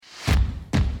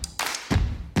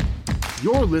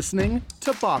You're listening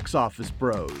to Box Office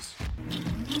Bros.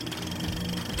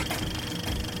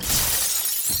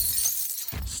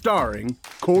 Starring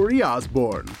Corey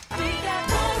Osborne.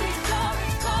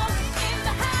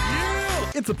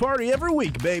 It's a party every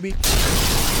week, baby.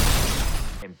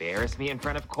 Embarrass me in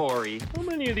front of Corey. How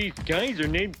many of these guys are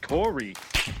named Corey?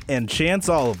 And Chance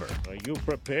Oliver. Are you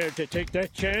prepared to take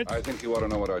that chance? I think you ought to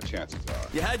know what our chances are.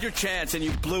 You had your chance and you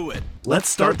blew it. Let's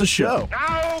start the show.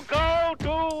 Now go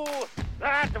do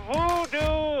that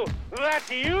voodoo that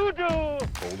you do.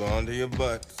 Hold on to your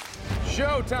butts.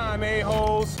 Showtime,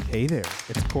 a-holes. Hey there,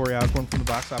 it's Corey Osborne from the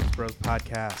Box Office Bros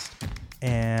podcast.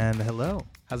 And hello,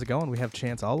 how's it going? We have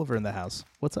Chance Oliver in the house.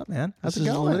 What's up, man? How's it going?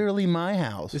 This is literally my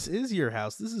house. This is your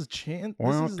house. This is Chance.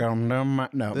 Welcome to my...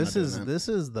 No, This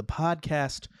is the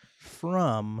podcast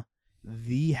from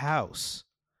the house.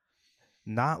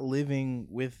 Not living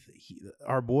with...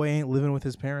 Our boy ain't living with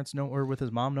his parents or with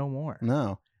his mom no more.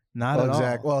 No. Not at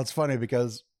all. Well, it's funny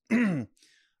because we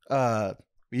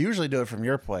usually do it from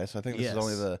your place. I think this is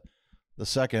only the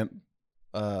second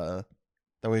that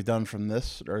we've done from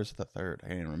this, or is it the third? I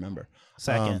can't even remember.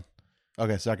 Second.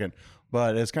 Okay, second.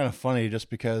 But it's kind of funny just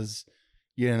because,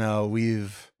 you know,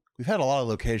 we've had a lot of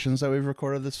locations that we've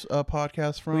recorded this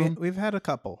podcast from. We've had a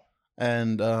couple.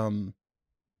 And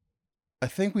I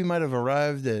think we might have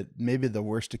arrived at maybe the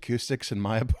worst acoustics in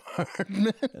my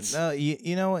apartment. No,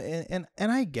 you know, and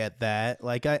I get that.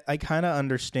 Like, I kind of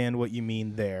understand what you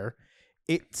mean there.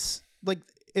 It's like,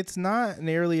 it's not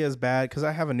nearly as bad because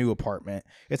I have a new apartment.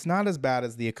 It's not as bad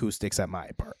as the acoustics at my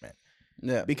apartment.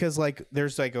 Yeah. Because, like,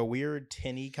 there's like a weird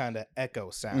tinny kind of echo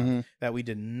sound that we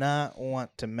did not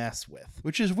want to mess with.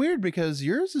 Which is weird because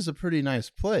yours is a pretty nice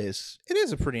place. It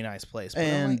is a pretty nice place. But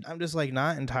And I'm just like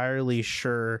not entirely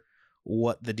sure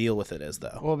what the deal with it is,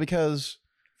 though. Well, because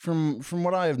from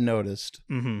what I have noticed,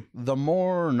 the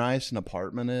more nice an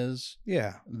apartment is,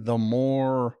 the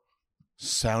more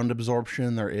sound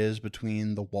absorption there is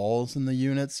between the walls in the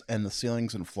units and the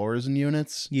ceilings and floors in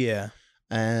units. Yeah.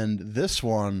 And this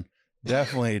one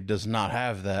definitely does not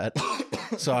have that.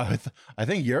 So I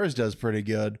think yours does pretty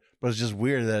good, but it's just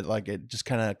weird that like it just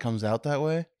kind of comes out that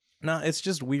way. No, it's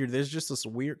just weird. There's just this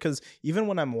weird, because even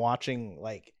when I'm watching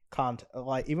like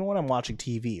even when I'm watching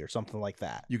TV or something like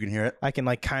that, you can hear it. I can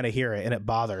like kind of hear it, and it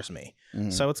bothers me.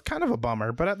 So it's kind of a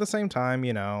bummer, but at the same time,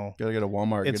 you know, Gotta go to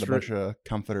Walmart, get a bunch of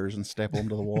comforters and staple them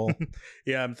to the wall.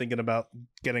 Yeah, I'm thinking about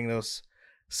getting those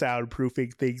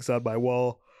soundproofing things on my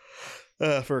wall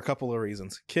for a couple of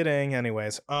reasons. Kidding.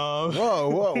 Anyways.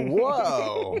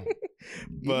 Whoa.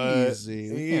 But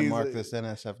easy. We can't mark this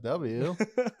NSFW.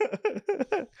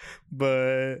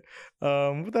 But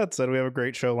with that said, we have a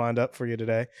great show lined up for you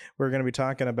today. We're going to be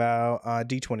talking about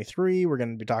D23. We're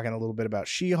going to be talking a little bit about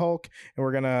She-Hulk. And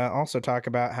we're going to also talk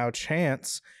about how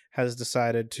Chance has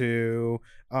decided to,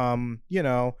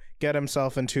 get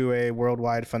himself into a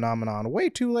worldwide phenomenon way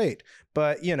too late.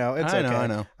 But, you know, it's okay. I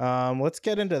know. Let's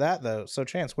get into that, though. So,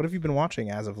 Chance, what have you been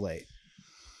watching as of late?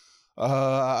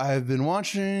 I've been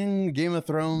watching Game of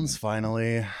Thrones,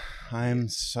 finally. I'm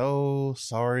so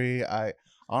sorry.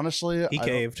 He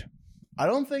caved. I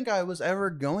don't think I was ever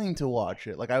going to watch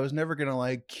it. Like, I was never going to,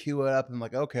 like, queue it up and,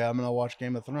 like, okay, I'm going to watch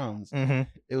Game of Thrones.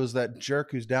 It was that jerk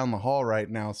who's down the hall right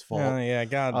now's fault. Oh, yeah,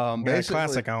 God. Basically,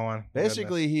 classic on.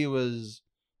 Basically, he was...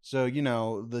 So, you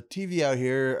know, the TV out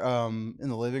here in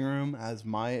the living room has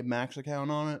my Max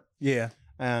account on it. Yeah.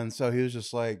 And so he was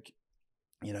just like...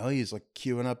 You know, he's like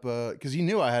queuing up because he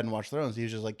knew I hadn't watched Thrones. He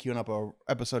was just like queuing up a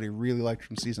episode he really liked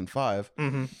from season 5.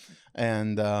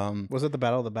 And was it the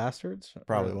Battle of the Bastards?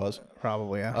 Probably was.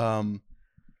 Probably, yeah.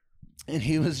 And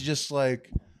he was just like,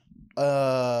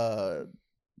 do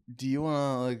you want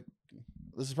to like?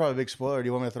 This is probably a big spoiler. Do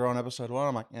you want me to throw on episode 1?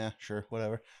 I'm like, yeah, sure,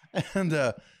 whatever. And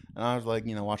I was like,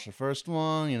 watch the first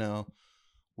one,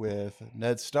 with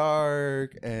Ned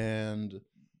Stark, and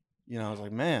I was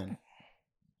like, man,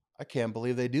 I can't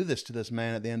believe they do this to this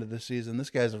man at the end of the season. This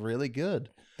guy's really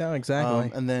good. No,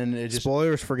 exactly. And then it just...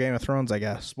 Spoilers for Game of Thrones, I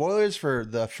guess. Spoilers for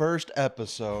the first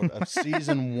episode of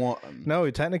season 1. No,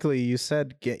 technically you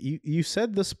said you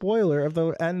said the spoiler of the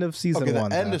end of season 1.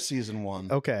 The end of season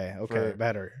 1. Okay,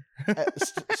 better.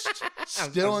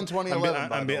 Still in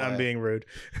 2011. I'm being rude.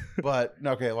 But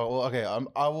okay, okay.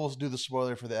 I will do the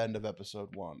spoiler for the end of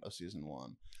episode 1 of season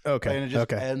 1. Okay, and it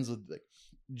just ends with like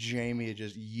Jamie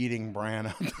just yeeting Bran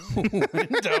out the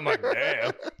window. I'm like,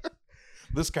 damn.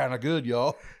 This kind of good,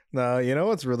 y'all. No, you know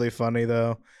what's really funny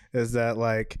though is that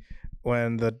like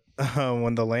when the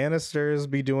Lannisters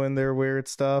be doing their weird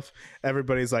stuff,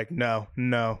 everybody's like, no,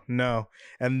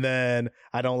 and then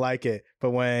I don't like it.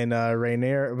 But when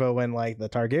when like the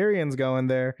Targaryens go in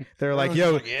there, they're like,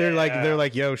 yo, they're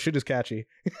like, yo, shit is catchy.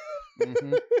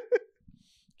 Mm-hmm.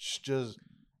 Just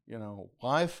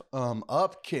wife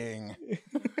up, king.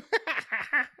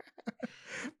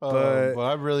 But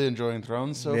I'm really enjoying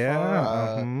Thrones so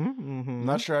far. I'm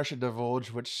not sure I should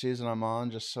divulge which season I'm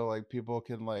on, just so like people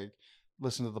can like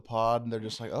listen to the pod and they're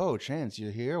just like, oh, Chance,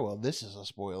 you're here? Well, this is a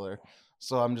spoiler.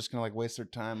 So I'm just gonna like waste their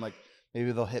time. Like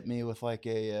maybe they'll hit me with like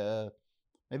a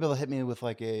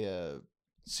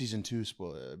season 2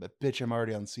 spoiler. But bitch, I'm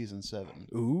already on season 7.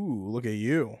 Ooh, look at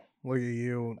you.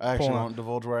 I actually won't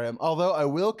divulge where I am. Although I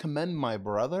will commend my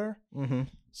brother. Mm-hmm.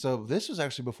 So this was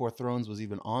actually before Thrones was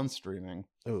even on streaming.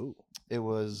 Ooh. It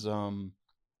was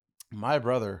my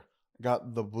brother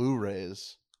got the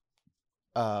Blu-rays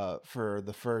for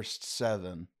the first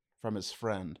 7 from his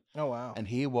friend. Oh wow. And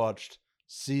he watched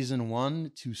season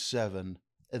 1 to 7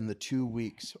 in the 2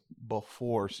 weeks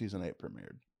before season 8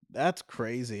 premiered. That's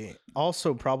crazy.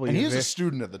 Also probably and he was a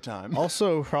student at the time.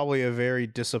 Also probably a very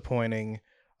disappointing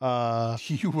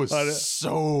he was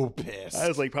so pissed. I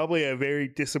was like probably a very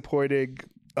disappointing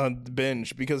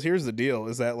binge, because here's the deal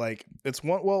is that like it's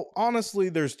one, well, honestly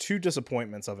there's 2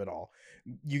 disappointments of it all.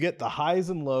 You get the highs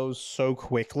and lows so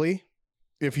quickly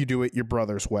if you do it your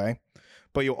brother's way,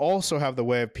 but you also have the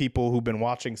way of people who've been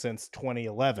watching since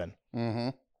 2011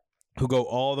 who go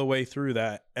all the way through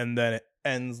that, and then it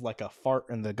ends like a fart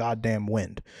in the goddamn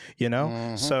wind,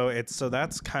 so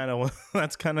that's kind of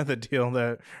the deal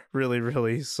that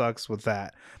really sucks with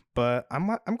that. But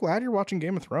I'm glad you're watching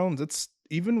Game of Thrones. It's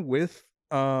even with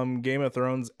Game of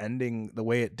Thrones ending the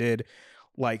way it did,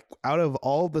 like out of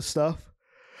all the stuff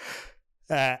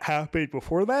that happened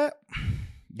before that,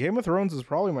 Game of Thrones is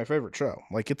probably my favorite show.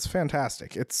 Like, it's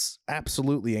fantastic. It's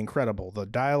absolutely incredible. The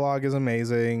dialogue is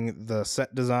amazing, the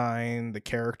set design, the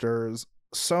characters,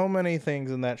 so many things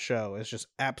in that show is just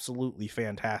absolutely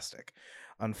fantastic.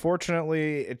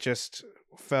 Unfortunately, it just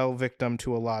fell victim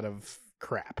to a lot of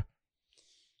crap.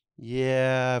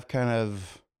 Yeah, I've kind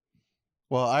of...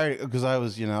 Well, because I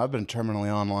was, I've been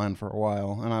terminally online for a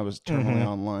while, and I was terminally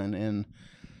online in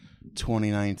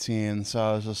 2019, so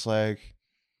I was just like,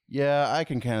 yeah, I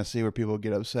can kind of see where people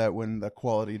get upset when the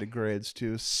quality degrades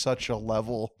to such a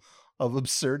level of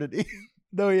absurdity.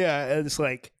 No, yeah, it's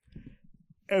like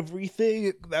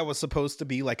everything that was supposed to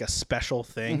be like a special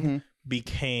thing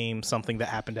became something that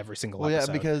happened every single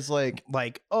episode. Yeah, because like,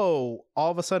 oh,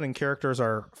 all of a sudden characters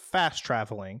are fast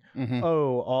traveling.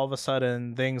 Oh, all of a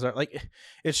sudden things are like,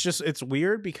 it's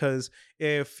weird, because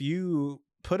if you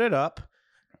put it up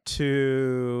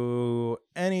to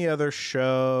any other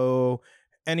show,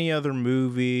 any other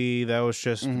movie that was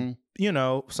just,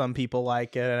 some people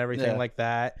like it and everything like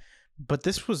that. But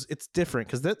it's different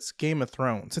because that's Game of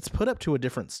Thrones. It's put up to a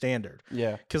different standard.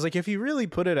 Yeah. Because like if you really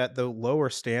put it at the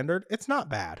lower standard, it's not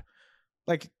bad.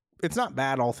 Like, it's not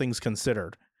bad, all things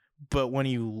considered. But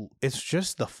when it's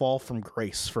just the fall from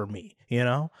grace for me,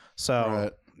 So,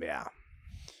 yeah.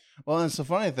 Well, it's a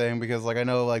funny thing because like I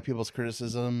know like people's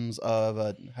criticisms of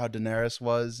how Daenerys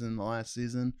was in the last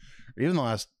season, or even the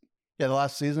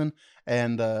last season,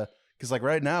 and because like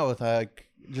right now with like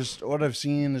just what I've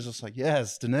seen is just like,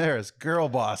 yes, Daenerys girl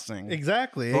bossing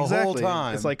exactly the whole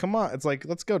time. It's like, come on, it's like,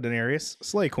 let's go, Daenerys,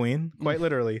 slay queen, quite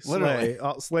literally, slay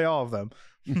all of them.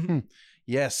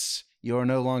 Yes, you're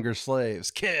no longer slaves.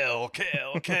 Kill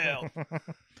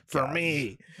for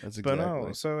me. That's exactly. But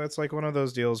no, so it's like one of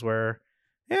those deals where,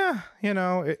 yeah,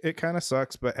 it kind of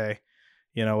sucks, but hey,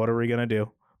 what are we gonna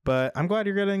do? But I'm glad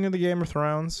you're getting into Game of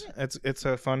Thrones. It's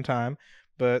a fun time.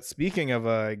 But speaking of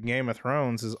Game of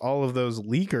Thrones, is all of those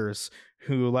leakers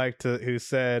who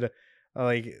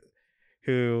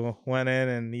went in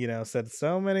and said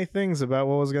so many things about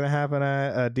what was going to happen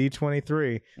at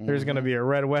D23. There's going to be a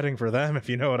red wedding for them, if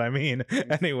you know what I mean.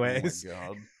 Anyways,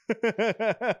 oh my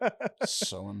god,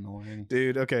 so annoying,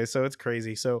 dude. Okay, so it's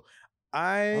crazy. So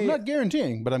I'm not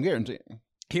guaranteeing, but I'm guaranteeing.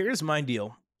 Here's my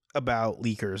deal about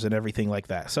leakers and everything like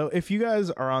that. So if you guys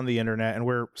are on the internet, and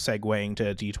we're segueing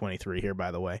to D23 here,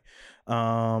 by the way,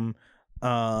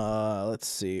 let's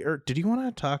see. Or did you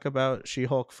want to talk about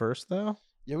She-Hulk first, though?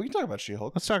 Yeah, we can talk about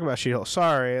She-Hulk. Let's talk about She-Hulk.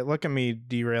 Sorry, look at me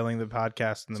derailing the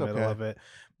podcast in the middle of it.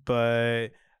 But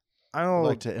I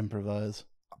like to improvise.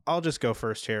 I'll just go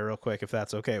first here real quick, if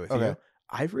that's okay with you.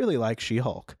 I really like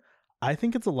She-Hulk. I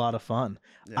think it's a lot of fun.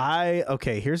 Yeah.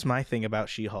 Here's my thing about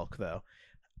She-Hulk, though.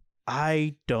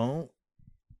 I don't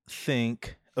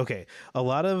think... a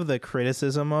lot of the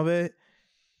criticism of it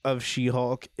of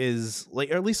She-Hulk is like,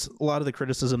 or at least a lot of the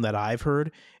criticism that I've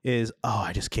heard is, oh,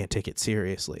 I just can't take it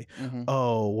seriously. Mhm.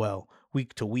 Oh, well,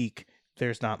 week to week,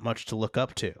 there's not much to look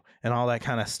up to and all that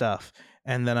kind of stuff.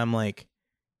 And then I'm like,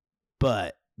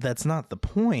 but that's not the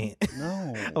point.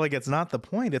 No. Like, it's not the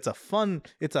point. It's a fun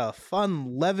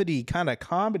levity kind of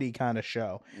comedy kind of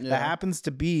show that happens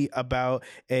to be about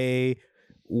a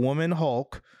woman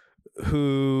Hulk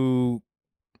who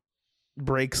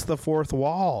breaks the fourth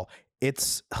wall.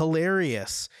 It's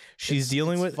hilarious. She's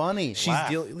dealing with funny. She's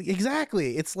dealing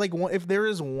exactly. It's like if there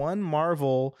is one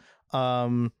Marvel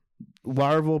produced,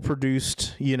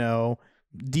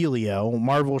 dealio,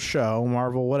 Marvel show,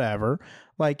 Marvel whatever.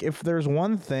 Like, if there's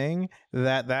one thing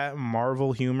that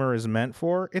Marvel humor is meant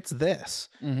for, it's this.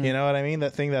 Mhm. You know what I mean?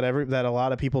 That thing that a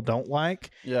lot of people don't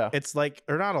like. Yeah. It's like,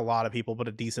 or not a lot of people, but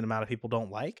a decent amount of people don't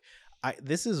like.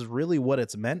 This is really what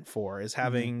it's meant for, is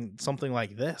having something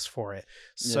like this for it.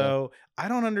 So I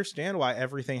don't understand why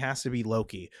everything has to be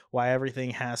Loki, why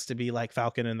everything has to be like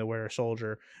Falcon and the Winter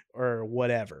Soldier or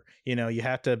whatever. You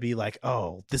have to be like,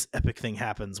 oh, this epic thing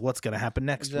happens. What's going to happen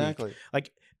next week?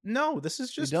 Like, no, this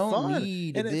is just you don't fun.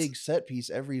 need a big set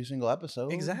piece every single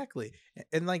episode. Exactly.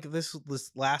 And like this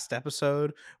last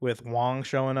episode with Wong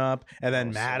showing up and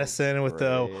then Madison with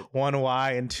the one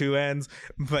Y and two N's,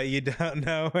 but you don't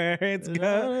know where it's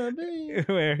gonna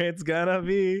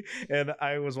be. And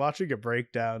I was watching a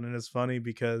breakdown, and it's funny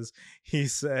because he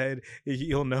said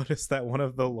you'll notice that one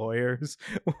of the lawyers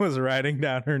was writing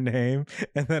down her name,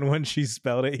 and then when she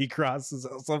spelled it, he crosses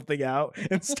something out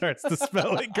and starts to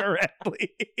spell it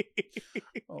correctly.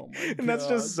 Oh my God. And that's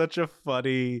just such a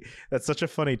funny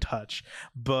touch.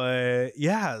 But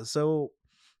yeah, so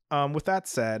with that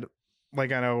said,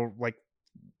 like, I know, like,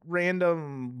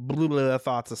 random blah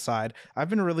thoughts aside, I've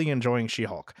been really enjoying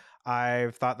She-Hulk.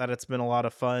 I've thought that it's been a lot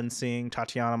of fun seeing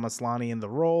Tatiana Maslany in the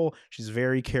role. She's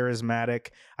very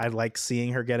charismatic. I like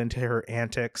seeing her get into her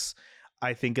antics.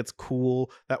 I think it's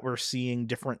cool that we're seeing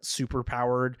different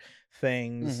superpowered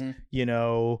things,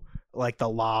 like the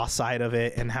law side of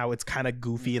it, and how it's kind of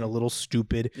goofy and a little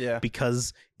stupid. Yeah.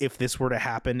 Because if this were to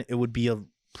happen, it would be a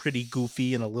pretty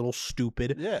goofy and a little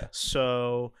stupid. Yeah.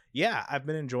 So yeah, I've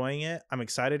been enjoying it. I'm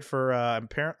excited for I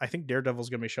think Daredevil's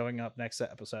gonna be showing up next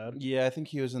episode. Yeah, I think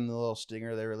he was in the little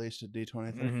stinger they released at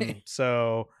D23. Mm-hmm.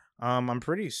 So I'm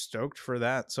pretty stoked for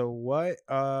that. So what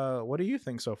do you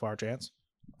think so far, Chance?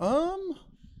 I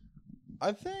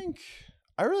think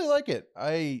I really like it.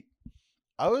 I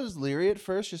was leery at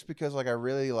first just because, like, I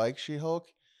really like She-Hulk,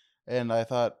 and I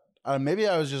thought maybe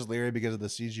I was just leery because of the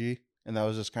CG, and that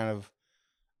was just kind of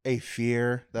a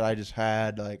fear that I just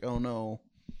had, like, oh no,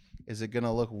 is it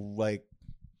gonna look like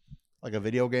a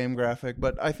video game graphic?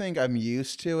 But I think I'm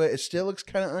used to it. It still looks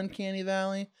kind of uncanny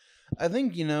valley. I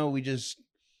think, we just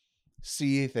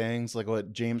see things like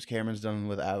what James Cameron's done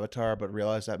with Avatar, but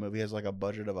realize that movie has like a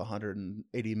budget of $180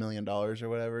 million or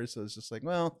whatever. So it's just like,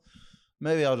 well,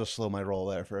 maybe I'll just slow my roll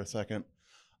there for a second.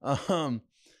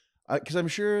 Because I'm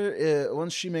sure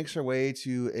once she makes her way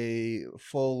to a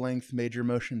full-length major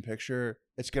motion picture,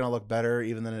 it's going to look better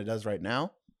even than it does right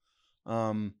now.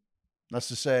 That's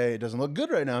to say it doesn't look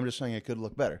good right now. I'm just saying it could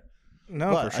look better.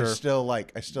 No, but for sure.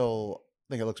 I still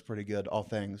think it looks pretty good, all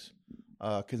things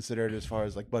considered, as far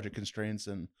as like budget constraints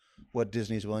and what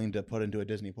Disney's willing to put into a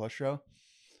Disney Plus show.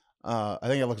 I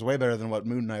think it looks way better than what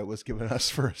Moon Knight was giving us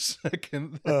for a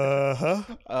second.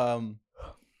 No,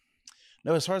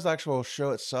 as far as the actual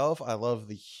show itself, I love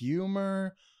the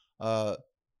humor.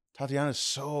 Tatiana's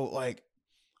so, like,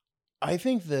 I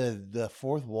think the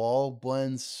fourth wall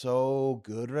blends so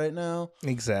good right now.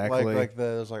 Exactly.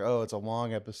 It's like, oh, it's a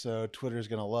long episode. Twitter's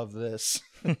gonna love this.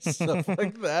 Stuff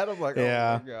like that. I'm like,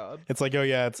 yeah. Oh my God. It's like, oh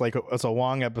yeah, it's a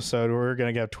long episode. We're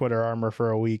gonna get Twitter armor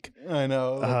for a week. I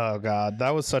know. Oh God,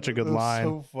 that was such a good line.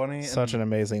 So funny. Such an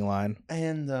amazing line.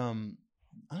 And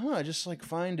I don't know. I just like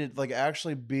find it like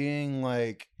actually being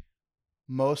like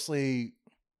mostly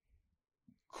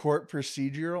court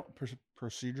procedural.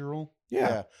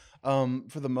 Yeah.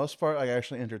 For the most part, like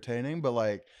actually entertaining, but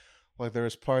like there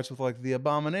was parts with like the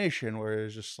Abomination where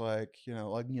it's just like,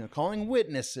 calling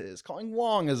witnesses, calling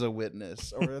Wong as a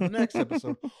witness, or the next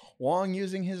episode, Wong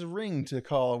using his ring to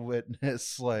call a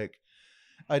witness. Like,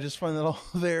 I just find that all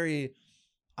very,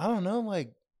 I don't know,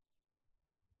 like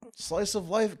slice of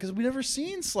life, because we never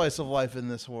seen slice of life in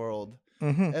this world.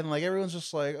 Mm-hmm. And like everyone's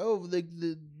just like, oh,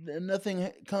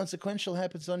 nothing consequential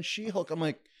happens on She-Hulk. I'm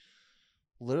like,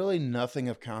 literally nothing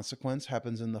of consequence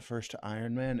happens in the first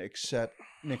Iron Man except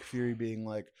Nick Fury being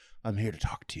like, I'm here to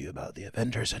talk to you about the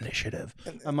Avengers Initiative.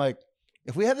 I'm like,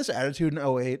 if we had this attitude in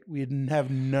 2008, we'd have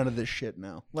none of this shit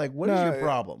now. Like, what is your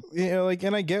problem?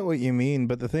 And I get what you mean,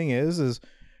 but the thing is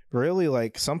really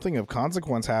like something of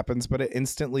consequence happens, but it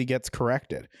instantly gets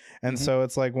corrected. And so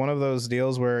it's like one of those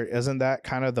deals where isn't that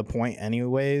kind of the point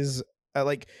anyways?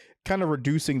 Like kind of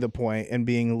reducing the point and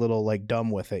being a little like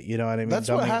dumb with it. You know what I mean? That's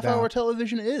what Dumbing it half-hour down.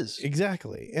 television is.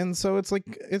 Exactly. And so it's like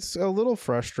it's a little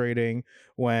frustrating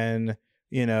when,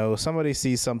 you know, somebody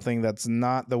sees something that's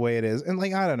not the way it is. And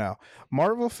like, I don't know,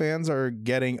 Marvel fans are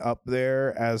getting up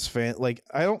there as like,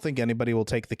 I don't think anybody will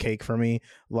take the cake for me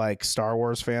like Star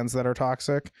Wars fans that are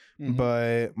toxic,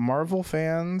 but Marvel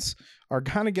fans are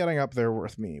kind of getting up there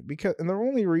with me because, and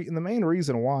the main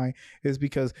reason why is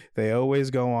because they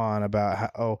always go on about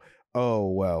how, oh,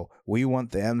 well, we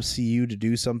want the MCU to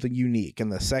do something unique.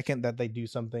 And the second that they do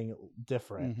something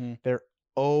different, they're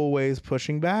always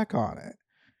pushing back on it.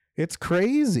 It's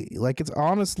crazy. Like, it's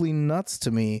honestly nuts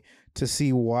to me to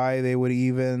see why they would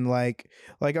even like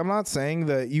I'm not saying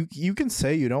that you can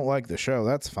say you don't like the show.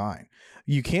 That's fine.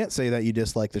 You can't say that you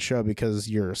dislike the show because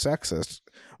you're a sexist,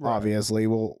 obviously.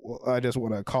 Well, I just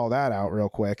want to call that out real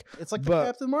quick. It's like the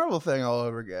Captain Marvel thing all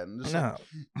over again. No.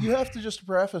 You have to just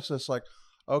preface this like,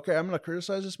 okay, I'm going to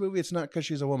criticize this movie. It's not because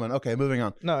she's a woman. Okay, moving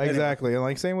on. No, exactly. And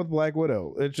like same with Black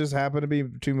Widow. It just happened to be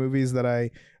two movies that I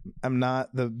am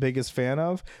not the biggest fan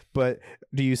of. But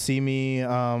do you see me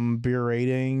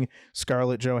berating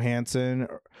Scarlett Johansson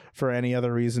for any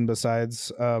other reason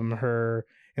besides her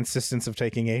insistence of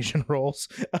taking Asian roles?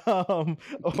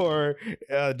 Or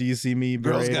do you see me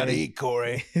berating... Girls gotta eat,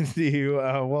 Corey. Do you,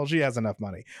 well, she has enough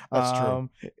money. That's true.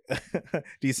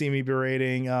 Do you see me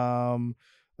berating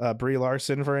Brie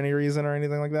Larson for any reason or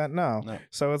anything like that? No.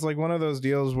 So it's like one of those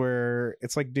deals where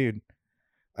it's like, dude,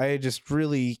 I just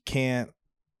really can't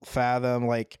fathom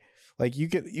like you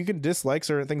can dislike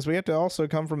certain things, but you have to also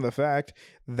come from the fact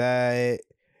that,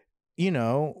 you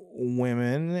know,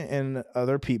 women and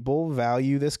other people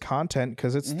value this content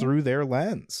because it's through their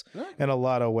lens in a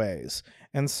lot of ways.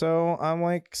 And so I'm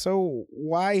like, so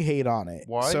why hate on it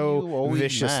so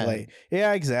viciously? Mad?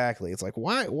 Yeah, exactly. It's like,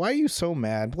 why are you so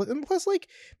mad? And plus, like,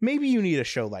 maybe you need a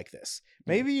show like this.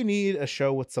 Maybe you need a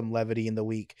show with some levity in the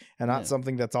week and not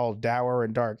something that's all dour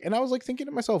and dark. And I was like thinking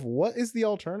to myself, what is the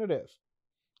alternative?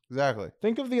 Exactly.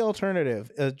 Think of the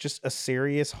alternative. Just a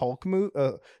serious Hulk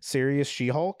serious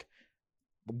She-Hulk.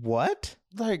 What?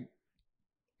 Like,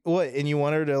 what? And you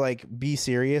want her to like be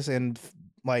serious and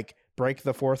like break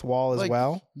the fourth wall as like,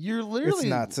 well? You're literally... It's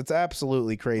nuts. It's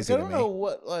absolutely crazy like, to me. I don't know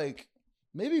what, like,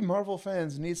 maybe Marvel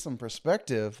fans need some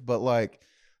perspective, but like,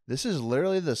 this is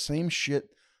literally the same shit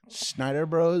Snyder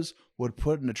Bros would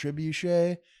put in a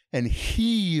trebuchet and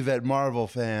heave at Marvel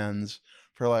fans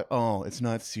for like, oh, it's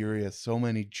not serious. So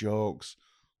many jokes.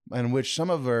 And which some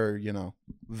of are, you know,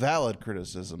 valid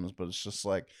criticisms, but it's just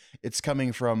like, it's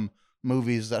coming from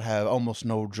movies that have almost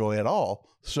no joy at all.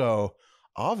 So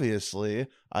obviously,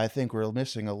 I think we're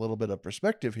missing a little bit of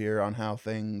perspective here on how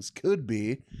things could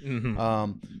be.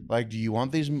 Like, do you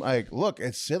want these? Like, look,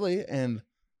 it's silly, and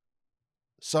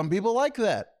some people like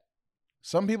that.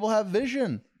 Some people have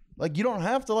vision. Like, you don't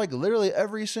have to like literally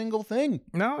every single thing.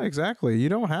 No, exactly. You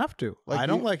don't have to. Like, I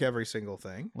don't like every single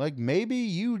thing. Like, maybe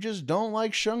you just don't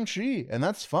like Shang-Chi, and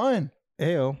that's fine.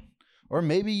 Ayo. Or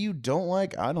maybe you don't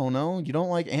like, I don't know, you don't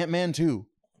like Ant-Man 2.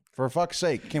 For fuck's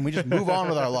sake, can we just move on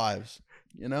with our lives?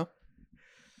 You know?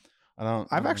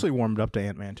 I've actually warmed up to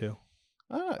Ant-Man 2.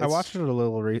 I watched it a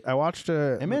little. I watched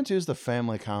Ant-Man 2 is the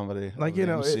family comedy, like, you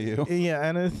know, MCU. Yeah.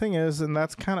 And the thing is, and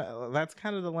that's kind of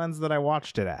the lens that I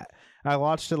watched it at. I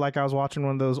watched it like I was watching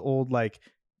one of those old like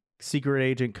Secret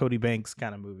Agent Cody Banks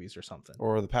kind of movies or something.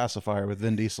 Or The Pacifier with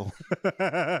Vin Diesel.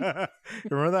 Remember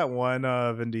that one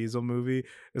Vin Diesel movie?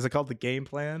 Is it called The Game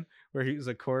Plan, where he was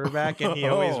a quarterback and he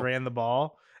always ran the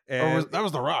ball? And that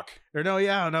was The Rock. Or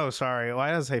no, sorry. Why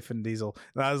does I say Vin Diesel?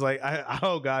 And I was like,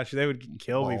 oh gosh, they would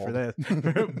kill me for this.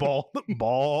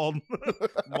 Bald.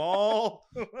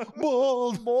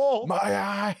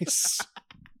 My eyes.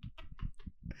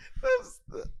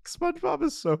 SpongeBob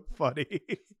is so funny.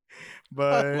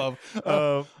 But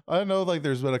I know like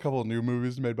there's been a couple of new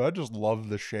movies made, but I just love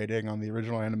the shading on the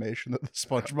original animation that the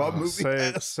SpongeBob movie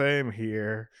has. Same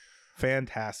here.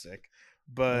 Fantastic.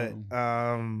 But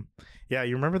yeah,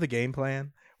 you remember The Game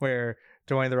Plan where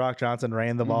Dwayne The Rock Johnson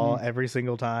ran the ball every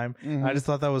single time? I just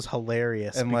thought that was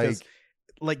hilarious. And because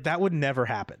like that would never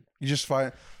happen. You just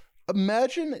find,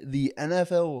 imagine the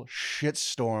NFL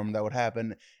shitstorm that would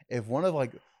happen if one of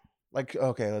like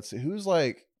okay, let's see who's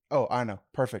like, oh, I know,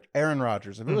 perfect, Aaron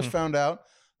Rodgers. If it was found out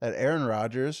that Aaron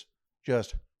Rodgers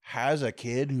just has a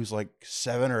kid who's like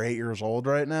 7 or 8 years old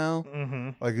right now,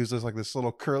 like who's just like this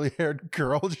little curly haired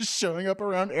girl just showing up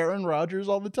around Aaron Rodgers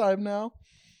all the time now.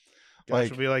 Gosh,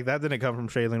 like, be like, that didn't come from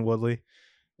Shailene Woodley.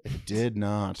 It did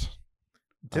not.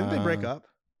 Didn't they break up?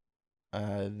 They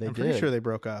I'm did. pretty sure they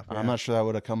broke up. I'm not sure that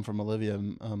would have come from Olivia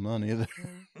Munn either.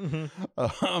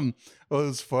 Well, it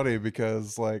was funny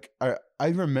because like I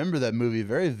remember that movie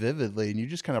very vividly, and you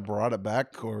just kind of brought it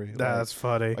back, Corey. That's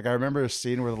funny. Like I remember a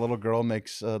scene where the little girl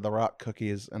makes the Rock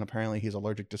cookies, and apparently he's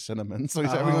allergic to cinnamon, so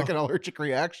he's having like an allergic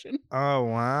reaction. Oh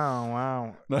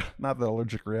wow. Not that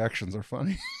allergic reactions are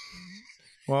funny.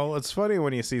 Well, it's funny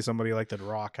when you see somebody like The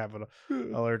Rock have an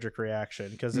allergic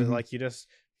reaction because like you just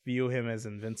view him as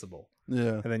invincible.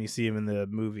 Yeah, and then you see him in the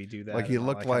movie do that. Like he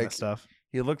looked like stuff.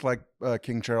 He looked like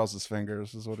King Charles's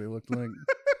fingers. Is what he looked like.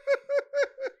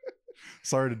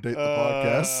 Sorry to date the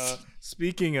podcast.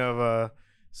 Speaking of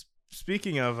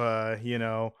you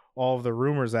know, all of the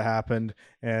rumors that happened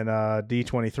and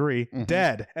D23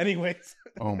 dead. Anyways.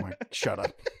 Oh my! Shut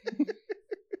up.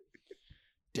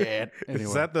 Dead. Anyway.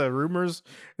 Is that the rumors?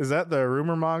 Is that the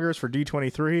rumor mongers for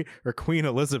D23 or Queen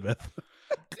Elizabeth?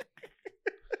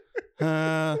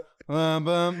 Oi,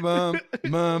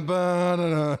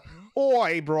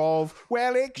 bruv.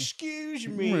 Well, excuse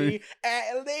me.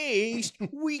 At least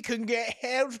we can get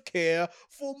healthcare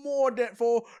for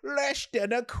less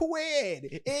than a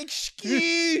quid.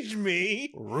 Excuse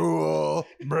me. Rule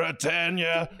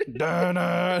Britannia.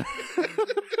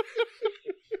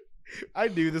 I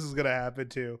knew this was gonna happen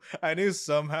too. I knew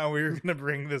somehow we were gonna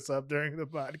bring this up during the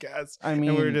podcast. I mean,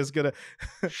 and we were just gonna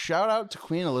shout out to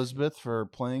Queen Elizabeth for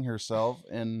playing herself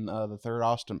in the third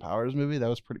Austin Powers movie. That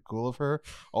was pretty cool of her.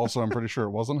 Also, I'm pretty sure it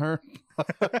wasn't her.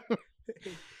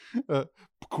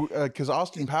 Because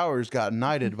Austin Powers got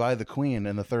knighted by the Queen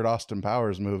in the third Austin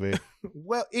Powers movie.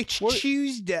 Well, it's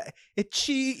Tuesday. It's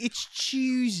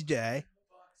Tuesday.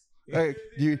 Hey,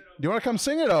 do you want to come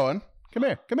sing it, Owen? Come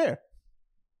here.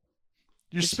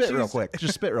 Just spit real quick.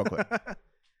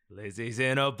 Lizzie's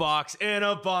in a box,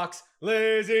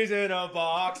 Lizzie's in a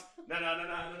box.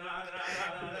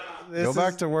 Go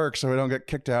back to work so we don't get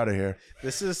kicked out of here.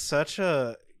 This is such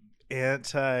a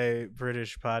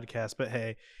anti-British podcast, but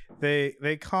hey,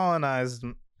 they colonized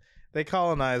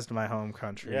my home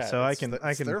country, yeah, so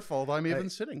it's their fault I'm even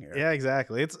sitting here. Yeah,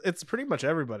 exactly. It's pretty much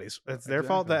everybody's. It's their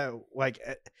fault that like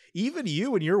even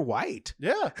you and you're white.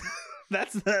 Yeah.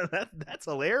 That's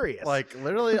hilarious. Like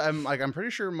literally, I'm pretty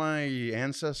sure my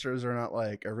ancestors are not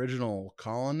like original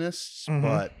colonists,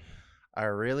 but I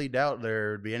really doubt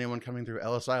there'd be anyone coming through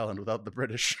Ellis Island without the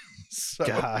British. So,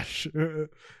 gosh.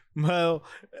 Well,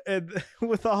 and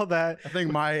with all that, I think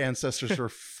my ancestors were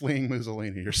fleeing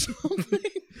Mussolini or something.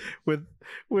 with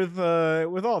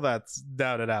all that's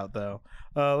doubted out though,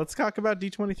 let's talk about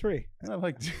D23. I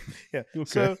like, yeah. Okay.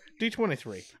 So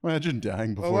D23. Imagine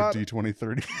dying before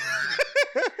D23.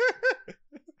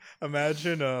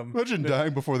 Imagine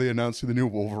dying before they announce who the new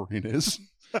Wolverine is.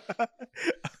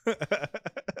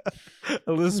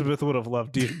 Elizabeth would have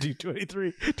loved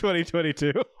D23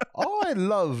 2022. I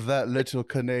love that little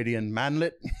Canadian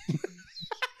manlet.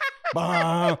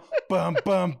 Bum, bum,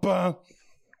 bum, bum.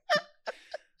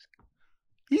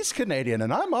 He's Canadian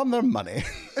and I'm on their money.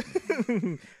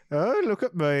 Oh, look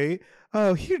at me.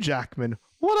 Oh, Hugh Jackman.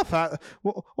 What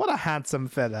a handsome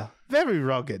fella. Very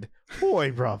rugged.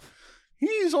 Boy, bruv.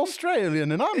 He's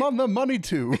Australian and I'm on the money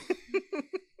too.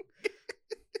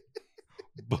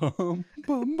 Bum,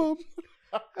 bum, bum.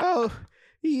 Oh,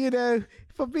 you know,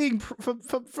 for being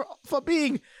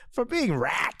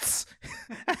rats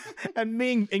and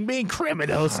being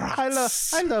criminals.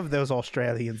 I love those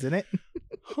Australians in it.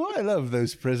 I love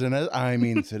those prisoners. I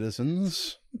mean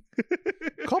citizens.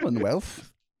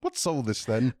 Commonwealth. What sold this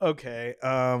then? Okay,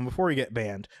 before we get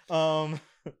banned. Banned?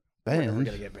 We're never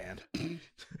gonna get banned.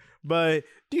 But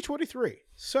D23.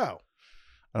 So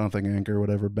I don't think Anchor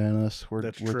would ever ban us. We're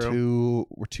too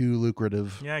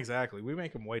lucrative. Yeah, exactly. We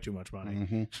make them way too much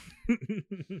money.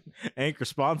 Anchor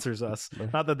sponsors us.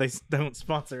 Not that they don't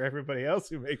sponsor everybody else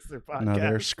who makes their podcast. No,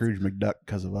 they're Scrooge McDuck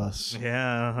because of us.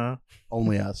 Yeah,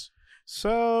 Only us.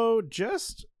 So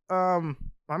just I'm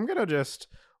gonna just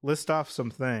list off some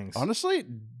things. Honestly,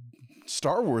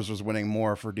 Star Wars was winning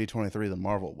more for D23 than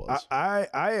Marvel was.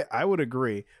 I would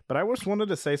agree, but I just wanted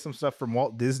to say some stuff from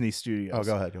Walt Disney Studios. Oh,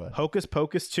 go ahead. Hocus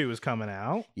Pocus 2 is coming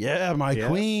out. Yeah, my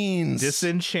queens.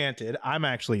 Disenchanted. I'm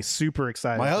actually super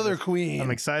excited. My other queen.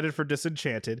 I'm excited for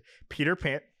Disenchanted. Peter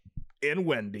Pan and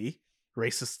Wendy.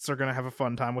 Racists are going to have a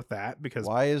fun time with that because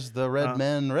why is the red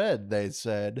man red? They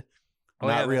said.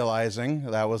 Not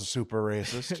realizing that was super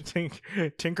racist.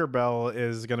 Tinkerbell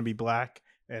is going to be black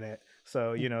in it.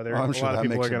 So, you know, I'm sure that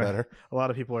makes it better. A lot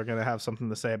of people are going to have something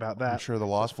to say about that. I'm sure the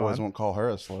Lost Boys won't call her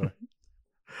a slur.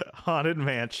 Haunted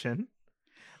Mansion.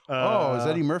 Is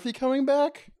Eddie Murphy coming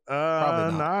back?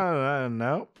 Probably not.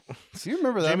 Nope. Do you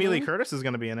remember that Jamie movie? Lee Curtis is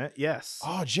going to be in it. Yes.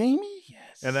 Oh, Jamie?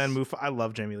 Yes. And then I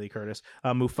love Jamie Lee Curtis.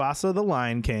 Mufasa the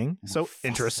Lion King. So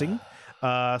interesting.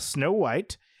 Snow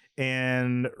White.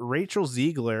 And Rachel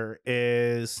Ziegler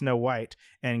is Snow White.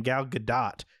 And Gal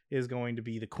Gadot is going to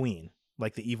be the queen.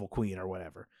 Like the evil queen or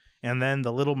whatever. And then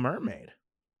the Little Mermaid.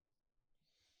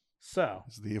 So.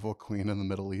 Is the evil queen in the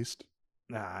Middle East?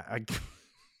 Nah,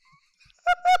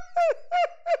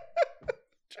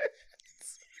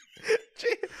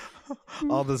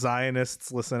 all the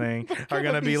Zionists listening are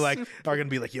gonna be like,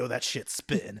 yo, that shit's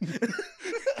spin.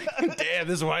 Damn,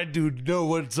 this white dude know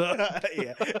what's up.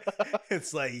 Yeah,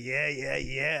 it's like,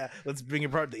 yeah. Let's bring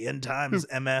apart the end times,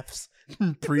 MFs.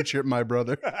 Preach it, my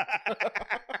brother.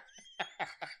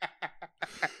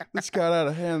 This got out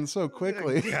of hand so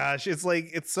quickly. Gosh,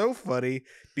 it's so funny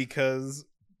because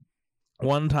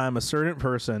one time a certain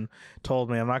person told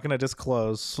me, I'm not going to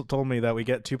disclose, told me that we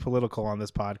get too political on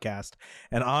this podcast.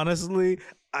 And honestly,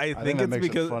 I think it's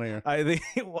because funnier.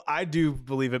 I do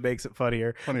believe it makes it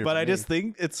funnier but I just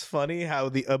think it's funny how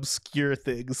the obscure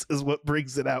things is what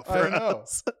brings it out for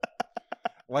us.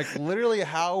 Like literally,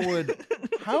 how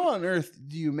on earth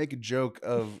do you make a joke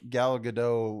of Gal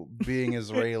Gadot being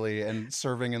Israeli and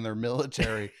serving in their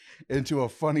military into a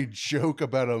funny joke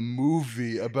about a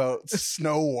movie about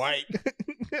Snow White?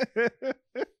 It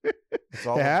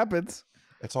happens.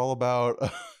 It's all about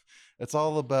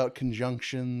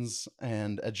conjunctions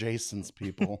and adjacents,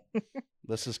 people.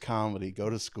 This is comedy. Go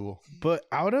to school. But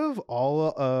out of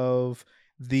all of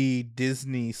the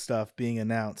Disney stuff being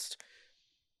announced,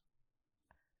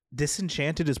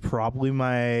 Disenchanted is probably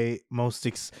my most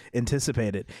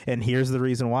anticipated, and here's the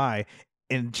reason why.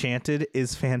 Enchanted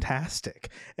is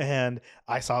fantastic, and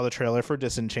I saw the trailer for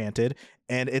Disenchanted,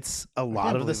 and it's a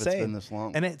lot of the same. It's been this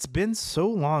long. And it's been so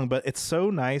long, but it's so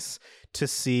nice to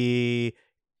see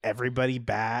everybody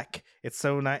back. It's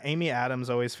so nice. Amy Adams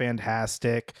always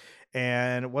fantastic.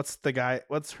 And what's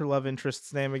her love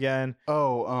interest's name again?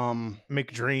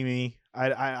 McDreamy.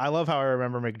 I love how I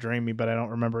remember McDreamy, but I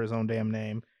don't remember his own damn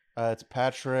name. It's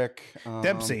Patrick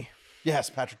Dempsey. Yes,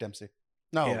 Patrick Dempsey.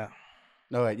 No. Yeah.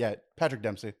 No, wait, yeah, Patrick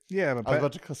Dempsey. Yeah, but I was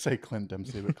about to say Clint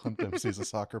Dempsey, but Clint Dempsey's a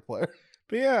soccer player.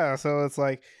 But yeah, so it's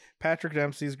like Patrick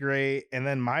Dempsey's great, and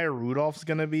then Maya Rudolph's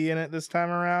gonna be in it this time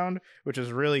around, which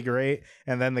is really great.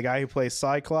 And then the guy who plays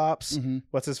Cyclops,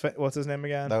 what's his name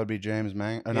again? That would be James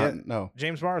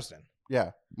James Marsden.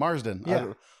 Yeah, Marsden.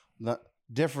 Yeah.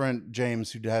 Different James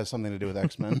who has something to do with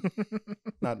X-Men,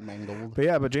 not Mangled.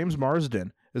 But James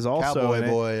Marsden is also Cowboy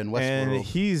Boy in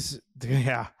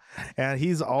Westworld, and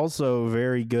he's also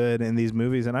very good in these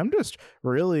movies. And I'm just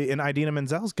really, and Idina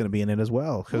Menzel's going to be in it as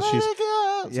well because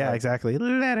exactly.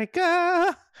 Let it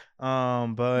go.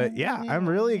 But yeah, I'm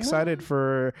really excited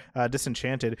for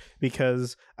Disenchanted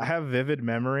because I have vivid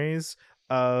memories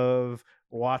of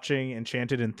watching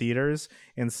Enchanted in theaters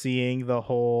and seeing the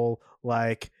whole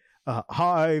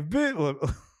I've been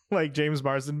like James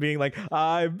Marsden being like,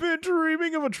 I've been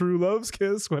dreaming of a true love's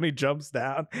kiss when he jumps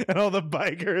down and all the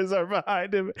bikers are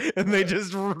behind him and they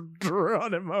just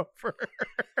run him over.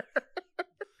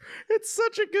 It's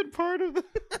such a good part of the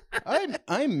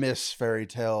I miss fairy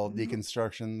tale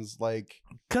deconstructions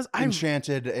because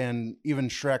Enchanted and even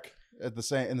Shrek in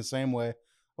the same way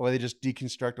where they just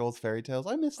deconstruct old fairy tales.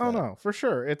 I miss that. Oh no, for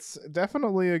sure. It's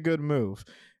definitely a good move.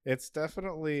 It's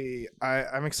definitely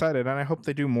I'm excited and I hope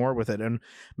they do more with it, and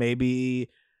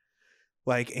maybe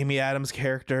Amy Adams'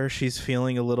 character, she's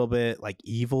feeling a little bit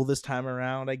evil this time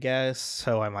around, I guess.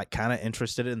 So I'm kind of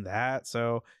interested in that.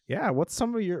 So yeah, what's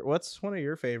one of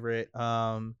your favorite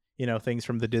things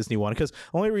from the Disney one? Because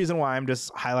only reason why I'm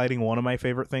just highlighting one of my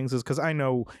favorite things is because I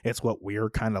know it's what we're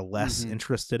kind of less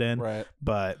interested in. Right.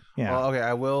 But yeah. Well, okay,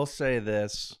 I will say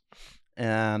this,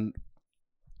 and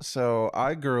so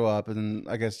I grew up, and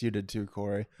I guess you did too,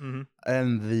 Corey,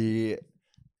 and the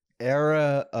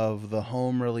era of the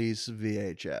home release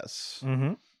VHS.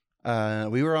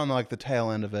 We were on the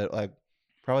tail end of it,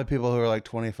 probably people who are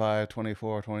 25,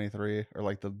 24, 23,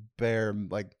 or the bare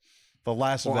the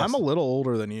last. Well, I'm a little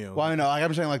older than you. Well, I know.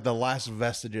 I'm saying the last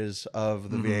vestiges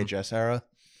of the VHS era.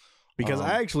 Because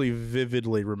I actually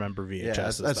vividly remember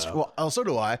VHS. Yeah, well, so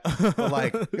do I.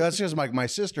 But that's just my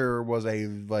sister was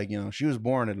she was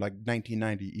born in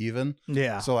 1990 even.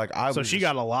 Yeah. So she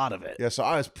got a lot of it. Yeah. So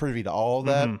I was privy to all of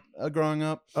that growing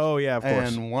up. Oh yeah, of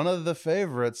course. And one of the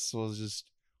favorites was just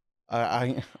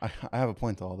I have a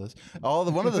point to all this.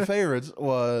 One of the favorites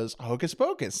was Hocus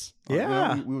Pocus.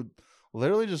 Yeah. We would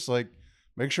literally just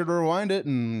make sure to rewind it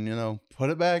and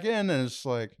put it back in, and it's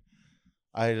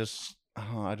I just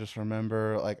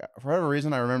remember for whatever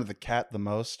reason I remember the cat the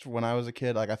most when I was a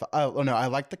kid. I thought I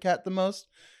liked the cat the most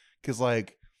because I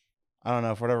don't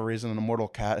know, for whatever reason, an immortal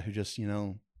cat who just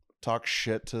talk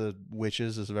shit to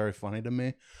witches is very funny to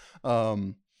me.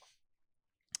 And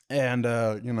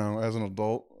you know, as an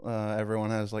adult,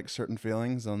 everyone has like certain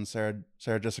feelings on Sarah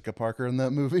Jessica Parker in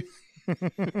that movie.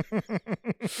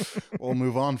 We'll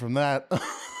move on from that. But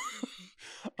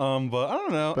I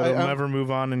don't know. But it'll never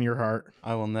move on in your heart.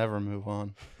 I will never move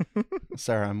on.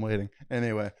 Sarah, I'm waiting.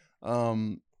 Anyway,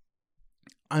 I'm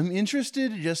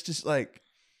interested just to like,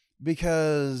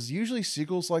 because usually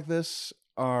sequels like this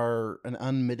are an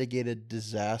unmitigated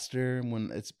disaster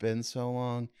when it's been so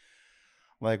long.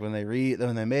 Like when they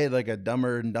made like a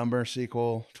Dumber and Dumber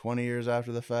sequel 20 years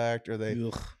after the fact, or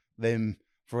they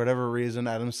for whatever reason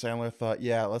Adam Sandler thought,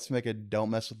 yeah, let's make a Don't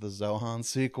Mess with the Zohan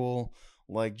sequel.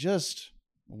 Like, just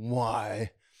why?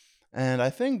 And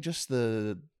I think just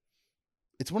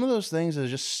it's one of those things that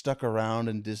just stuck around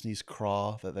in Disney's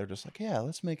craw that they're just like, yeah,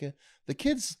 let's make the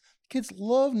kids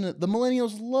love, the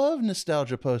millennials love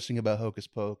nostalgia posting about Hocus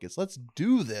Pocus. Let's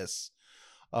do this.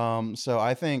 So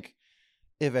I think,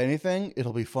 if anything,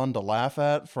 it'll be fun to laugh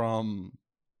at from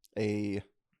being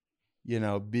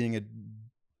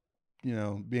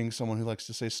someone who likes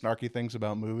to say snarky things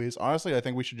about movies. Honestly, I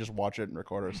think we should just watch it and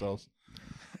record ourselves.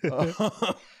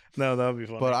 No, that would be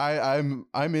fun. But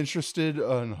I'm interested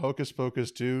in Hocus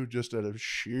Pocus 2 just out of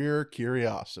sheer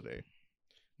curiosity.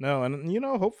 No, and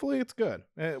hopefully it's good.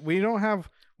 We don't have,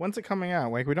 when's it coming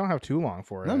out? Like, we don't have too long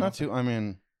for it. No, not too. I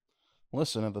mean,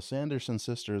 listen, if the Sanderson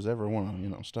sisters ever want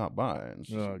to, stop by.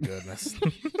 Oh, goodness.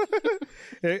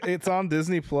 It's on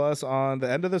Disney Plus on the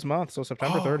end of this month, so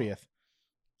September 30th.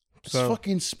 It's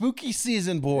fucking spooky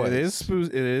season, boys.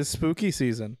 It is spooky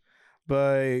season.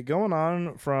 But going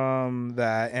on from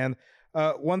that, and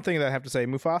one thing that I have to say,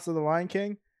 Mufasa the Lion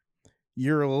King,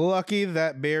 you're lucky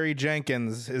that Barry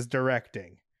Jenkins is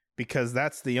directing, because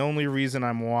that's the only reason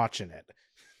I'm watching it.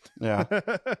 Yeah.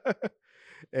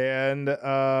 And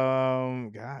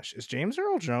gosh, is James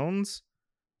Earl Jones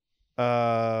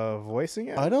voicing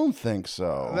it? I don't think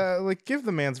so. Give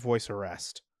the man's voice a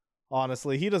rest.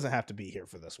 Honestly, he doesn't have to be here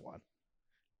for this one.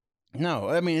 No,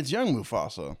 I mean, it's young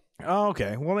Mufasa. Oh,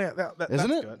 okay. Well, yeah, isn't that's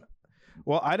it? Good.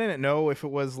 Well, I didn't know if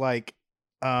it was like,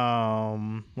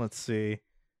 let's see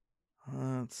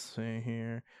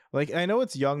here. Like, I know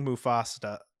it's young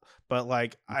Mufasa, but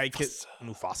like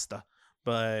Mufasa,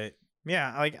 but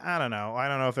yeah, like, I don't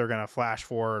know if they're gonna flash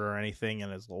forward or anything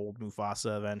in his old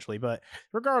Mufasa eventually, but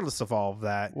regardless of all of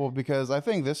that, well, because I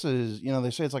think this is,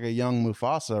 they say it's like a young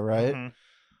Mufasa, right? Mm-hmm.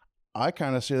 I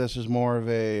kind of see this as more of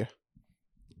a,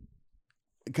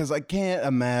 because I can't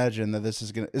imagine that this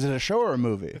is it a show or a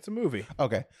movie? It's a movie.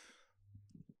 Okay.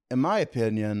 In my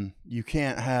opinion, you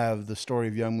can't have the story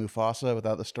of young Mufasa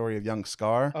without the story of young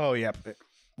Scar. Oh, yeah.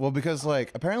 Well, because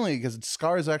because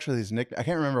Scar is actually his nickname. I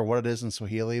can't remember what it is in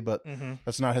Swahili, but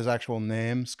that's not his actual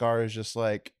name. Scar is just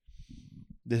like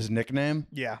his nickname.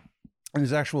 Yeah. And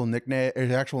his actual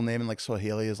name in like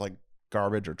Swahili is like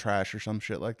garbage or trash or some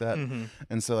shit like that. Mm-hmm.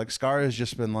 And so like Scar has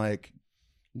just been like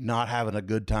not having a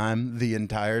good time the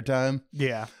entire time.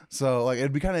 Yeah. So like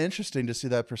it'd be kind of interesting to see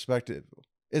that perspective.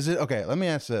 Is it okay? Let me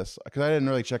ask this, because I didn't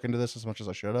really check into this as much as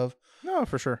I should have. No,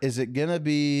 for sure. Is it gonna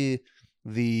be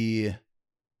the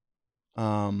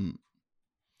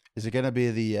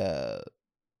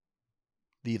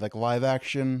like live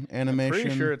action animation? I'm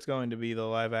pretty sure it's going to be the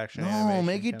live action. No,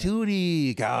 make it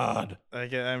 2D. God,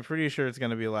 I'm pretty sure it's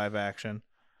going to be live action.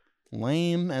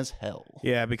 Lame as hell.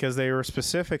 Yeah, because they were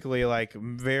specifically like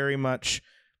very much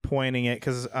pointing it,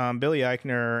 because Billy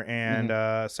Eichner and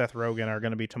Seth Rogen are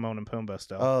going to be Timon and Pumbaa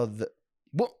still. Oh,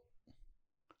 what?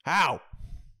 How?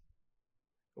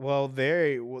 Well,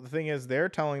 the thing is, they're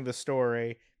telling the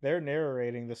story. They're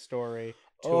narrating the story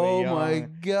to a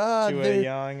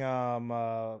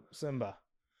young Simba.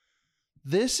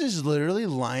 This is literally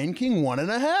Lion King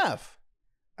 1.5.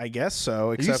 I guess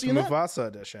so, except the Mufasa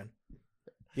edition.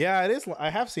 Yeah, it is. I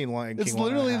have seen Lion King. It's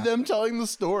literally them telling the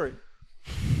story.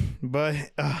 But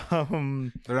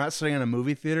they're not sitting in a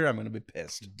movie theater. I'm gonna be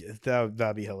pissed.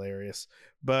 That'd be hilarious.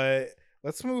 But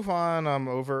let's move on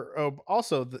over. Oh,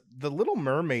 also the Little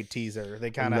Mermaid teaser they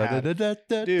kind of had.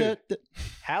 Dude,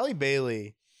 Halle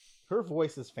Bailey, her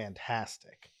voice is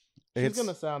fantastic. She's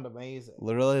gonna sound amazing.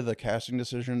 Literally, the casting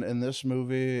decision in this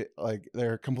movie, like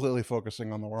they're completely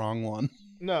focusing on the wrong one.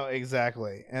 No,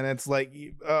 exactly, and it's like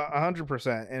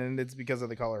 100%, and it's because of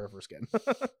the color of her skin.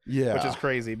 Yeah, which is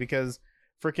crazy because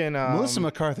freaking Melissa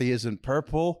McCarthy isn't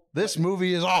purple. This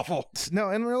movie is awful. No,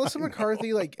 and Melissa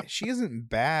McCarthy, like, she isn't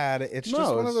bad. It's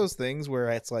just one of those things where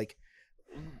it's like,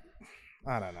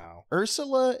 I don't know.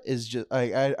 Ursula is just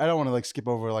I don't want to like skip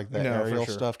over like the Ariel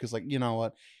sure. stuff, because like, you know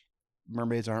what,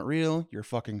 mermaids aren't real. You're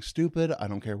fucking stupid. I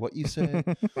don't care what you say.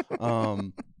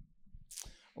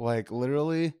 Like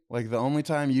literally, like the only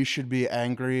time you should be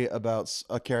angry about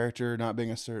a character not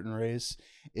being a certain race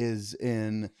is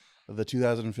in the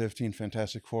 2015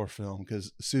 Fantastic Four film,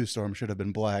 because Sue Storm should have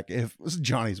been black if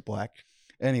Johnny's black.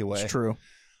 Anyway, It's true.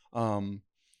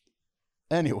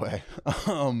 Anyway,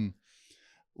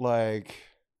 like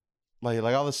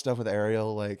all this stuff with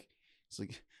Ariel, like it's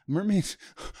like mermaids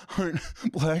aren't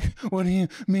black. What do you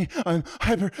mean? I'm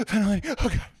hyperventilating. Oh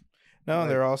God. No,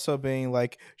 they're also being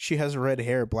like, she has red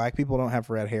hair. Black people don't have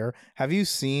red hair. Have you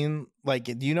seen, like,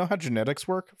 do you know how genetics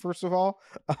work, first of all?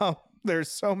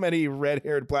 There's so many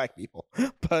red-haired black people.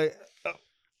 But,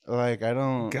 like, I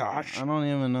don't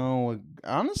even know.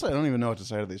 Honestly, I don't even know what to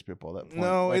say to these people at that point.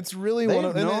 no, Like, it's really they've one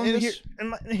of, known and this-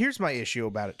 here's my issue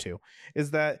about it, too,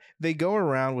 is that they go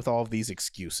around with all of these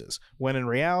excuses, when in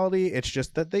reality, it's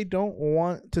just that they don't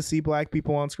want to see black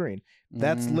people on screen.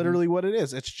 That's Mhm. literally what it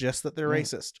is. It's just that they're Yeah.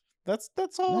 racist. That's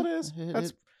all Yeah, it is.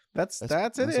 it- That's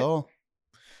That's it. all.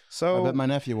 I So bet my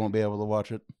nephew won't be able to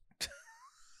watch it.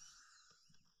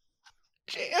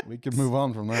 We could move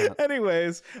on from that.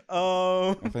 anyways,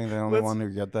 I think the only let's- one who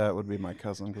get that would be my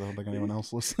cousin, because I don't think anyone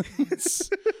else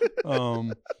listens.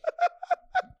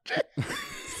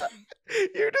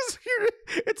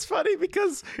 It's funny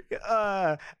because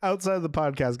outside of the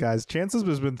podcast, guys, Chances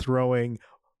has been throwing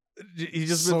he's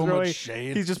just so been throwing much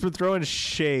shade. he's just been throwing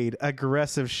shade,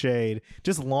 aggressive shade,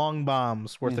 just long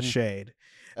bombs worth of Mhm. shade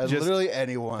At just- literally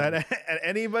anyone. at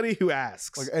anybody who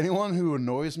asks. Like anyone who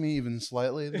annoys me even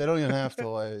slightly, they don't even have to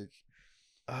like.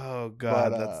 Oh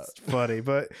god, But, that's funny.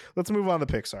 But let's move on to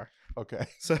Pixar. Okay.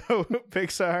 So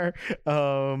Pixar,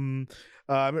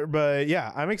 but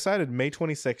yeah, I'm excited. May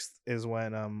 26th is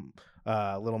when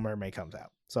Little Mermaid comes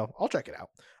out, so I'll check it out.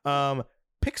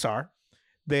 Pixar,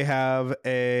 they have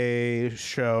a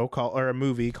show called, or a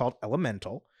movie called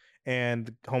Elemental,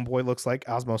 and Homeboy looks like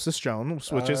Osmosis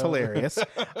Jones, which is hilarious.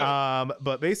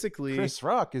 But basically, Chris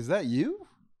Rock, is that you?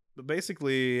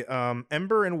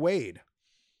 Ember and Wade,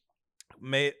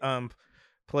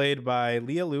 played by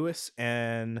Leah Lewis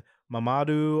and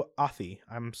Mamadou Athi.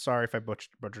 I'm sorry if I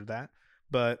butchered that,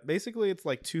 but basically it's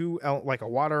like like a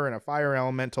water and a fire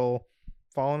elemental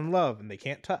falling in love and they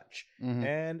can't touch, Mhm.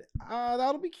 and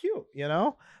that'll be cute. You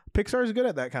know, Pixar's good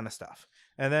at that kind of stuff.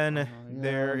 And then Yeah.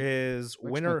 there is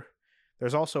Makes Winner.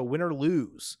 There's also Win or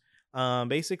Lose.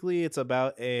 Basically it's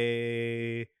about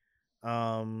a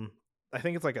I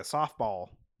think it's like a softball,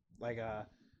 like a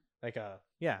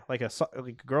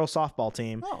girl softball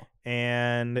team. Oh.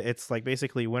 And it's like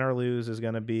basically Win or Lose is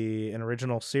going to be an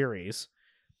original series.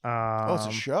 It's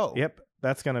a show. Yep,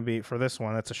 that's going to be for this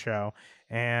one. It's a show,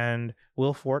 and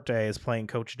Will Forte is playing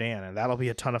Coach Dan, and that'll be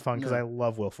a ton of fun because Yeah. I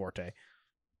love Will Forte.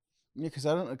 Yeah, because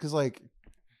I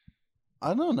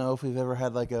don't know if we've ever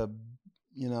had like a,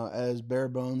 as bare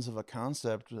bones of a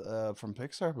concept from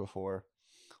Pixar before.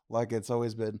 Like it's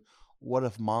always been, what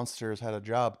if monsters had a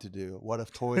job to do? What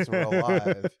if toys were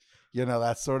alive?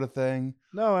 That sort of thing.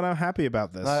 No, and I'm happy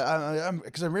about this. I'm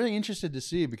really interested to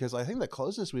see, because I think the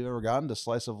closest we've ever gotten to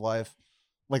slice of life,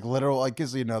 like literal, like,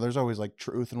 because there's always like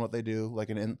truth in what they do, like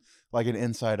an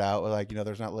Inside Out, like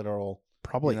there's not literal.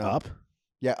 Probably Up.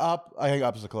 Yeah, Up. I think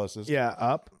Up's the closest. Yeah,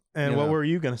 Up. And what were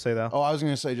you gonna say though? Oh, I was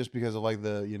gonna say just because of like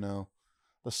the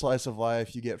the slice of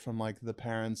life you get from like the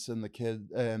parents and the kid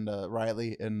and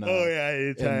Riley and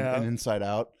and Inside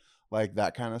Out, like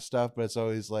that kind of stuff. But it's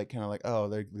always like kind of like, oh,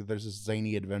 there's this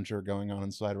zany adventure going on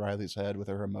inside Riley's head with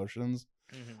her emotions,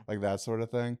 like that sort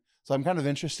of thing. So I'm kind of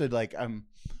interested. Like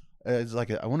it's like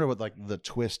I wonder what like the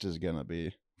twist is gonna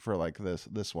be for like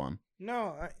this one.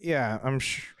 No, I'm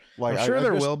sure. Like I'm sure I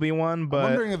there just- will be one, I'm but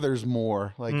wondering if there's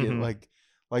more. Like Mhm.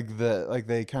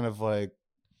 they kind of like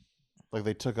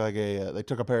they took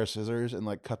a pair of scissors and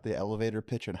like cut the elevator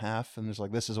pitch in half, and there's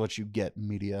like, this is what you get,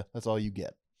 media. That's all you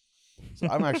get. So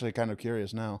I'm actually kind of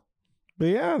curious now. But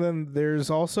yeah, then there's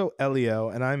also Elio,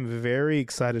 and I'm very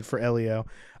excited for Elio.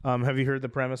 Have you heard the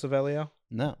premise of Elio?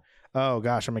 No. Oh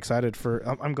gosh, I'm excited for.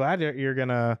 I'm glad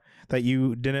that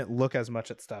you didn't look as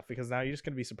much at stuff, because now you're just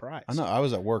gonna be surprised. I know. I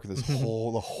was at work the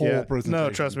whole Yeah. presentation. No,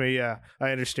 trust me. Yeah,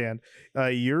 I understand.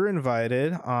 You're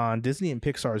invited on Disney and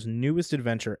Pixar's newest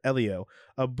adventure, Elio,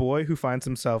 a boy who finds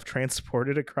himself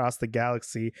transported across the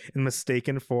galaxy and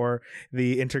mistaken for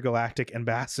the intergalactic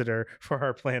ambassador for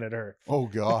our planet Earth. Oh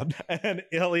God. And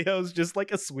Elio's just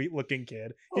like a sweet looking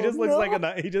kid. He Oh, just looks like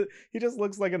no. he just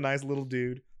looks like a nice little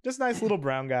dude. Just nice little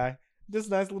brown guy. Just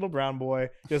nice little brown boy.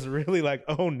 Just really like,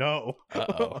 oh no.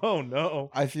 Oh no.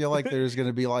 I feel like there's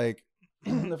gonna be like,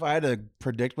 if I had to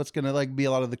predict what's gonna like be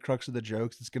a lot of the crux of the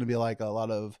jokes, it's gonna be like a lot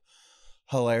of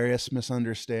hilarious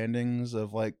misunderstandings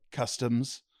of like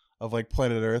customs of like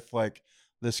planet Earth. Like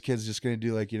this kid's just gonna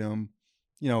do like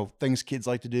things kids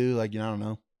like to do, like, I don't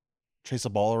know, chase a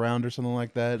ball around or something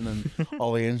like that. And then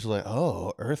all the angels are like,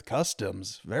 oh, Earth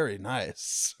Customs, very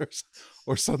nice.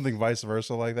 Or something vice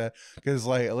versa like that. Because,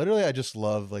 like, literally I just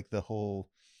love, like, the whole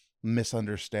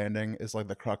misunderstanding is, like,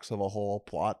 the crux of a whole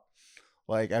plot.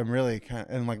 Like, I'm really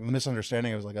and, like, the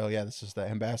misunderstanding, I was like, oh, yeah, this is the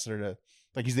ambassador to,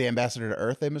 like, he's the ambassador to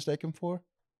Earth they mistake him for.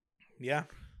 Yeah.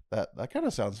 That kind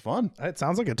of sounds fun. It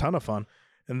sounds like a ton of fun.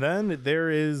 And then there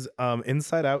is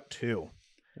Inside Out 2.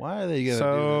 Why are they gonna do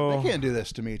that? They can't do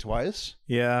this to me twice.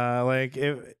 Yeah, like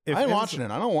if I'm watching it,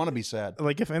 I don't want to be sad.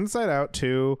 Like if Inside Out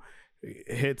 2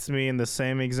 hits me in the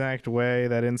same exact way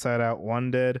that Inside Out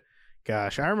 1 did,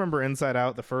 gosh, I remember Inside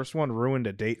Out, the first one ruined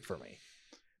a date for me.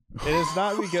 It is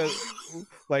not because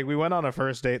like we went on a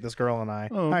first date, this girl and I.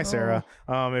 Hi Sarah.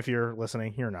 If you're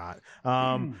listening, you're not.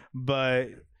 But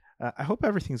I hope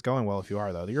everything's going well if you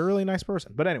are, though. You're a really nice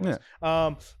person. But anyways,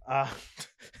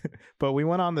 but we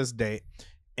went on this date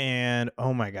and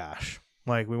oh my gosh,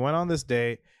 like we went on this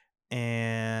date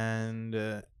and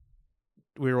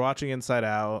we were watching Inside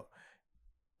Out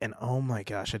and oh my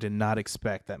gosh, I did not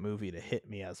expect that movie to hit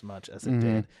me as much as it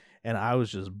did. And I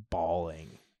was just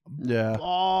bawling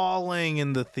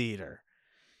in the theater.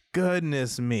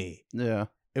 Goodness me. Yeah.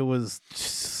 It was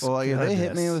just well, like, if they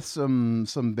hit me with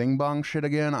some Bing Bong shit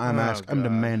again, I'm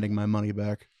demanding my money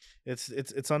back.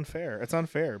 It's unfair. It's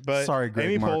unfair. But sorry, Greg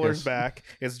Amy Marcus. Poehler's back.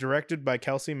 It's directed by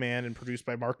Kelsey Mann and produced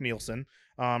by Mark Nielsen.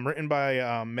 Written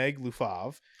by Meg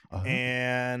Lufave.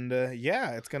 And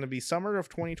it's going to be summer of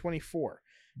 2024.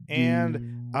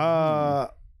 And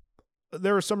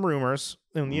there were some rumors,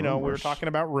 and we were talking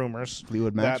about rumors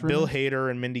that Bill Hader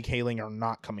and Mindy Kaling are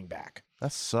not coming back.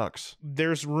 That sucks.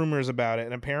 There's rumors about it,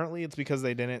 and apparently it's because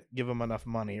they didn't give them enough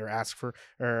money or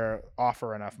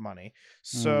offer enough money.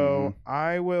 So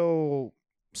I would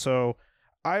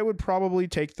probably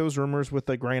take those rumors with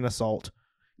a grain of salt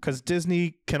because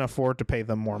Disney can afford to pay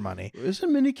them more money.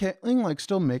 Isn't Mindy Kaling like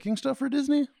still making stuff for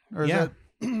Disney? Or is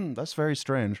that's very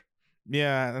strange.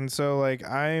 Yeah, and so like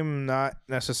I'm not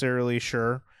necessarily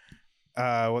sure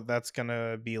what that's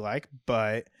gonna be like,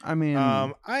 but I mean,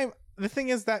 the thing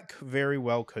is that very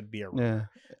well could be a rumor. Yeah.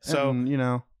 So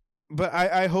and, but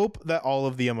I hope that all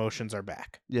of the emotions are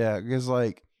back. Yeah, because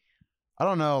like I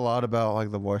don't know a lot about like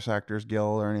the Voice Actors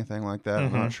Guild or anything like that.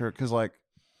 I'm not sure because like,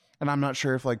 and I'm not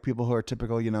sure if like people who are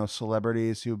typical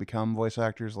celebrities who become voice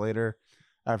actors later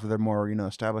after they're more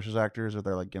established as actors, or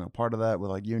they're like part of that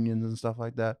with like unions and stuff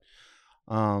like that.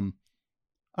 I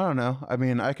don't know. I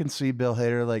mean, I can see Bill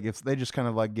Hader, like if they just kind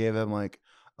of like gave him like,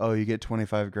 oh, you get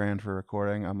 $25,000 for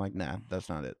recording. I'm like, nah, that's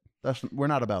not it. We're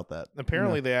not about that.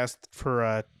 Apparently they asked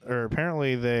for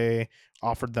apparently they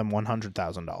offered them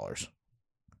 $100,000,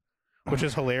 which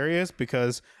is hilarious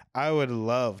because I would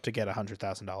love to get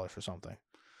 $100,000 for something.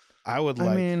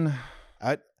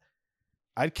 I'd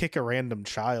kick a random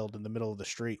child in the middle of the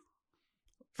street.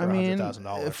 For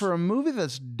 $100,000 for a movie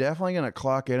that's definitely going to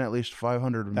clock in at least $500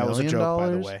 million. That was a joke, by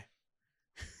the way.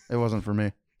 It wasn't for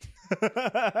me.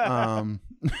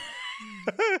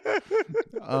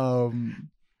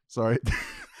 Sorry.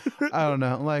 I don't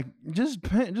know. Like, just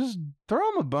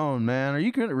throw them a bone, man. Are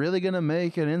you really going to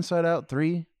make an Inside Out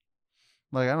 3?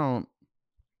 Like, I don't.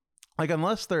 Like,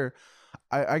 unless they're.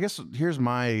 I guess here's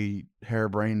my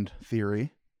harebrained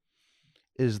theory.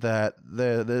 Is that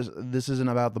this isn't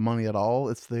about the money at all.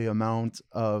 It's the amount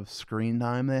of screen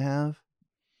time they have.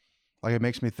 Like, it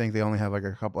makes me think they only have like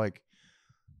a couple, like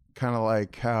kind of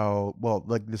like how, well,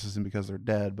 like this isn't because they're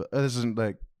dead, but this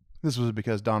was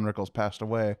because Don Rickles passed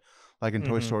away. Like in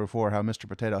Toy Story 4, how Mr.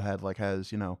 Potato Head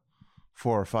has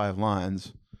 4 or 5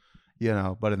 lines,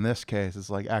 but in this case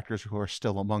it's like actors who are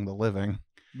still among the living.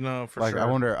 No, for like, sure.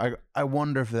 I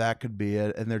wonder if that could be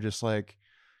it, and they're just like,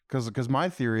 because my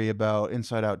theory about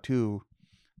Inside Out 2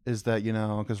 is that,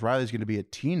 because Riley's going to be a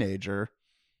teenager,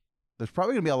 there's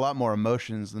probably going to be a lot more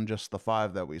emotions than just the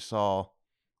 5 that we saw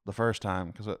the first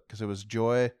time. Because it was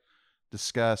joy,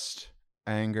 disgust,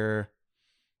 anger,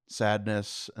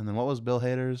 sadness, and then what was Bill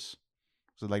Hader's?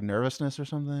 Was it like nervousness or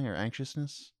something, or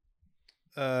anxiousness?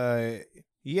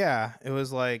 Yeah, it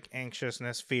was like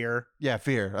anxiousness, fear. Yeah,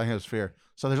 fear. I think it was fear.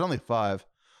 So there's only 5.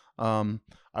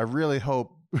 I really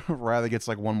hope Riley gets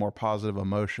like one more positive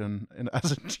emotion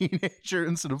as a teenager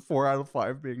instead of 4 out of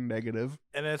 5 being negative.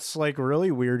 And it's like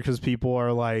really weird because people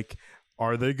are like,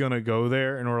 are they going to go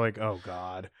there? And we're like, oh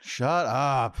God. Shut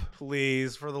up.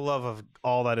 Please, for the love of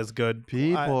all that is good.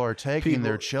 People are taking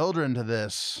their children to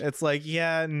this. It's like,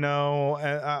 yeah, no.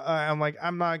 I'm like,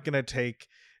 I'm not going to take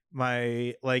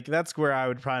my, like, that's where I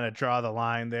would kind of draw the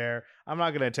line there. I'm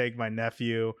not going to take my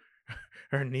nephew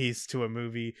her niece to a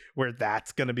movie where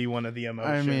that's gonna be one of the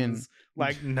emotions. I mean,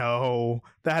 like, no,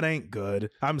 that ain't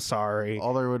good. I'm sorry.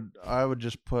 I would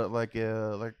just put like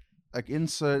inside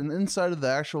of the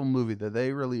actual movie that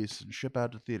they release and ship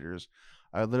out to theaters.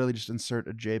 I would literally just insert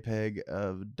a JPEG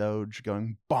of Doge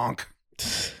going bonk.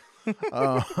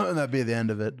 And that'd be the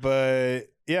end of it. But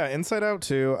yeah, Inside Out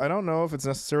 2, I don't know if it's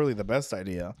necessarily the best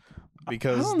idea,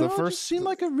 because I don't know, it just seemed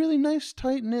like a really nice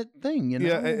tight knit thing, you know?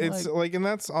 Yeah, it's like, and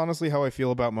that's honestly how I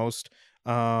feel about most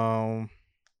that's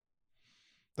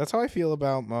how I feel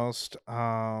about most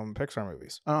Pixar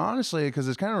movies. Honestly, because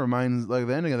it kind of reminds, like,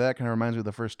 the ending of that kind of reminds me of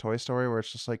the first Toy Story, where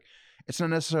it's just like, it's not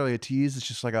necessarily a tease, it's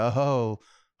just like, oh,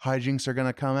 hijinks are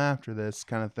gonna come after this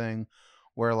kind of thing.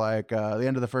 Where like the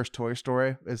end of the first Toy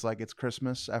Story is like it's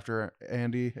Christmas after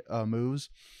Andy moves,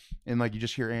 and like you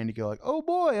just hear Andy go like, "Oh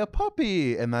boy, a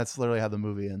puppy," and that's literally how the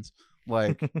movie ends.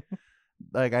 Like,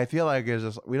 like I feel like it's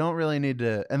just, we don't really need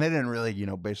to, and they didn't really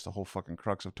base the whole fucking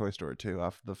crux of Toy Story 2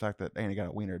 off the fact that Andy got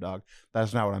a wiener dog.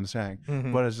 That's not what I'm saying,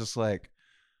 but it's just like,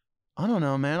 I don't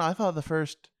know, man. I thought the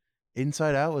first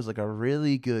Inside Out was like a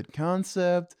really good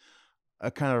concept,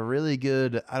 a kind of really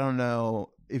good, I don't know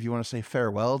if you want to say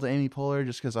farewell to Amy Poehler,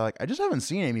 just because I just haven't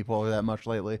seen Amy Poehler that much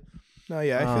lately. No,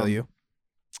 yeah, I feel you.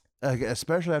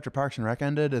 Especially after Parks and Rec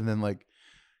ended, and then like,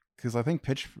 because I think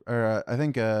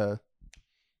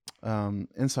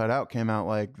Inside Out came out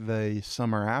like the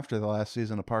summer after the last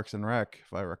season of Parks and Rec,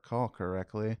 if I recall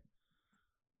correctly.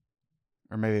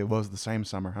 Or maybe it was the same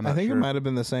summer. I'm not sure. It might have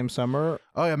been the same summer.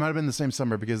 Oh yeah, it might have been the same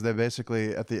summer, because they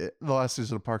basically at the last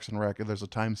season of Parks and Rec, there's a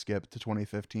time skip to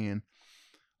 2015.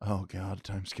 Oh god,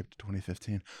 time skip to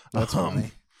 2015. That's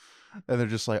funny. And they're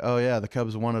just like, oh yeah, the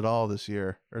Cubs won it all this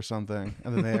year or something,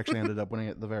 and then they actually ended up winning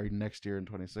it the very next year in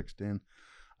 2016,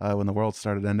 when the world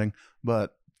started ending.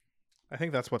 But I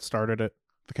think that's what started it.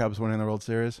 The Cubs winning the World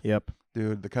Series. Yep,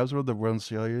 dude, the Cubs won the World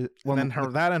Series. And then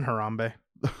that and Harambe.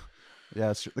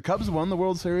 Yeah, the Cubs won the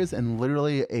World Series, and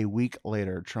literally a week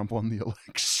later, Trump won the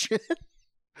election.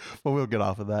 But we'll get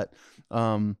off of that.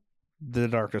 The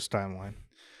darkest timeline.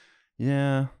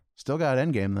 Yeah, still got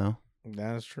Endgame though.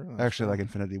 That is true. Actually, like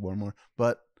Infinity War more,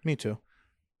 but me too.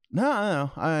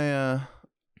 No,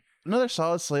 another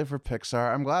solid slate for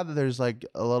Pixar. I'm glad that there's like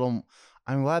a little.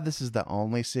 I'm glad this is the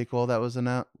only sequel that was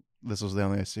announced. This was the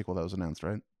only sequel that was announced,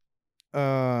 right?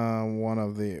 One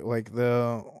of the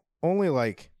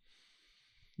only.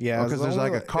 Yeah, because there's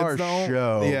like a car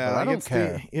show. Yeah, but I don't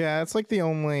care. It's like the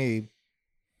only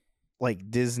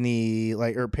Disney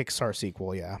or Pixar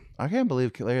sequel. Yeah, I can't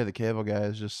believe Larry the Cable Guy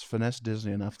is just finessed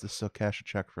Disney enough to still cash a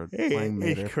check for playing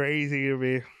Mater. It's crazy to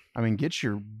me. I mean, ditch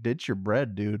your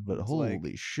bread, dude. But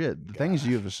holy shit, the things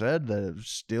you have said that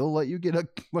still let you get a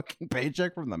fucking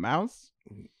paycheck from the mouse.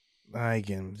 I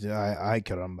don't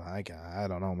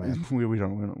know, man. we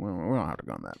don't have to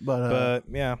go on that, but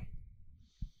yeah.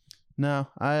 No,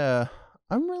 I'm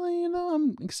really,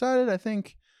 I'm excited. I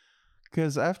think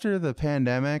because after the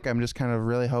pandemic, I'm just kind of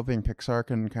really hoping Pixar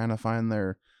can kind of find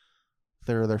their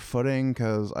footing.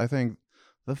 Because I think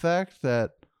the fact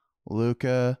that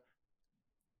Luca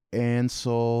and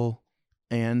Soul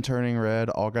and Turning Red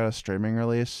all got a streaming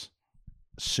release,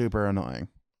 super annoying.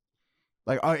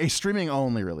 Like a streaming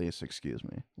only release, excuse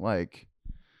me. Like,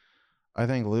 I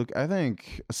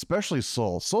think especially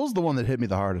Soul. Soul's the one that hit me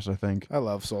the hardest, I think. I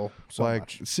love Soul so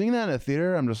much. Seeing that in a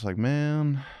theater, I'm just like,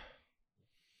 man,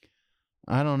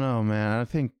 I don't know, man. I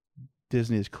think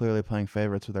Disney is clearly playing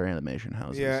favorites with their animation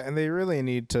houses. Yeah, and they really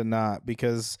need to not,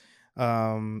 because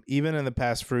even in the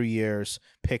past few years,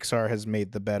 Pixar has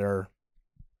made the better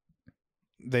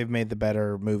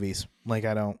movies. Like,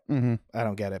 I don't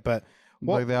get it. But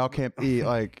like, they all can't be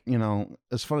like,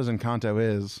 as fun as Encanto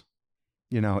is,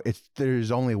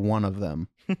 there's only one of them.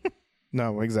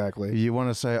 No, exactly. You want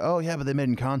to say, oh yeah, but they made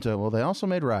Encanto. Well, they also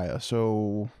made Raya,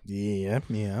 so yeah.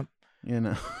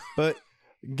 But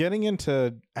getting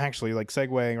into actually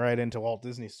segueing right into Walt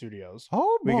Disney Studios.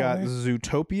 Oh boy. We got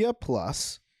Zootopia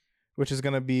Plus, which is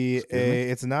going to be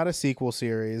it's not a sequel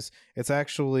series. It's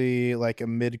actually like a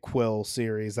mid-quill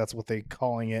series. That's what they're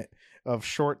calling it, of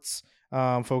shorts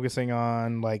focusing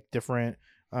on different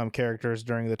characters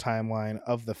during the timeline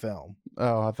of the film.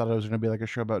 Oh, I thought it was going to be like a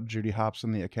show about Judy Hopps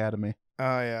in the Academy.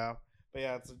 Oh, yeah. But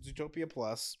yeah, it's Zootopia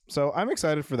Plus. So I'm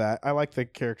excited for that. I like the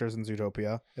characters in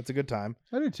Zootopia. It's a good time.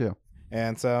 I do too.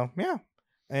 And so, yeah.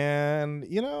 And,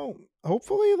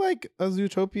 hopefully a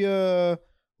Zootopia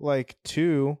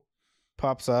 2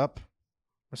 pops up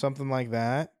or something like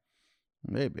that.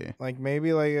 Maybe.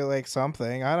 Maybe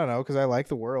something. I don't know, because I like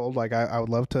the world. I would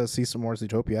love to see some more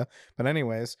Zootopia. But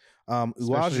anyways,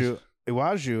 Uwaju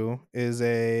is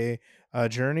a a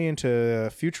journey into a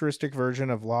futuristic version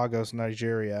of Lagos,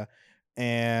 Nigeria,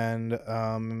 and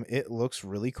it looks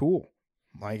really cool.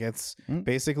 Like it's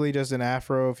basically just an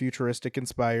Afro-futuristic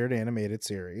inspired animated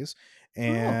series,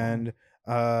 and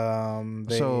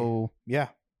yeah,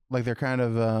 like they're kind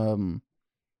of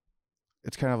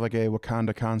it's kind of like a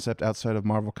Wakanda concept outside of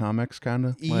Marvel Comics, kind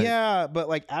of. Yeah, but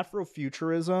like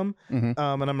Afrofuturism, Mhm.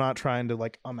 and I'm not trying to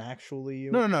like actually.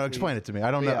 No. Explain it to me.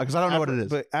 I don't know because I don't know what it is.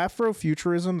 But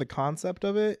Afrofuturism, the concept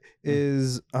of it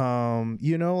is,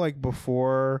 like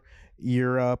before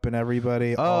Europe and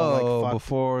everybody. all like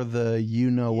before the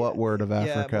what word of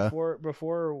Africa.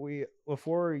 Before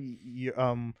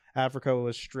Africa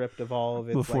was stripped of all of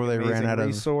its Before like, they ran amazing out of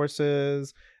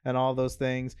resources and all those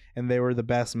things, and they were the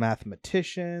best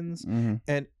mathematicians.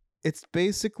 And it's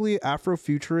basically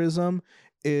Afrofuturism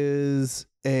is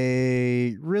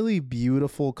a really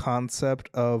beautiful concept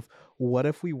of what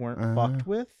if we weren't fucked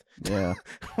with. Yeah.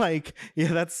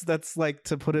 That's like,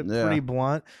 to put it pretty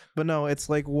blunt, but no, it's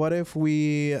like what if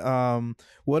we were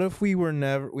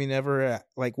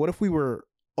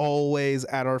always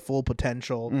at our full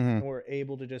potential and we're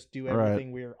able to just do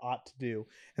everything we ought to do.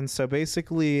 And so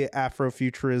basically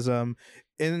Afrofuturism,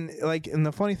 and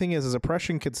the funny thing is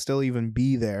oppression could still even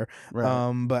be there,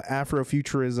 but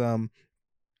Afrofuturism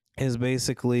is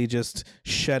basically just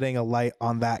shedding a light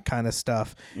on that kind of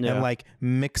stuff and like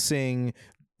mixing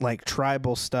like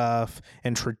tribal stuff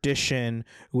and tradition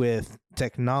with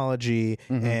technology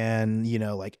and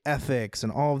like ethics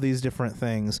and all of these different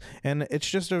things, and it's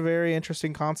just a very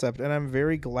interesting concept, and I'm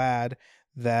very glad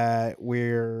that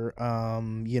we're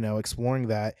exploring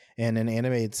that in an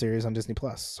animated series on Disney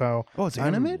Plus. So it's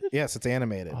animated? Yes, it's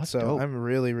animated. Oh, so dope. I'm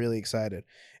really, really excited.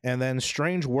 And then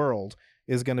Strange World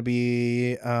is going to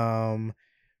be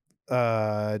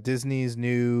Disney's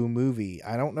new movie.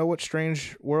 I don't know what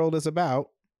Strange World is about.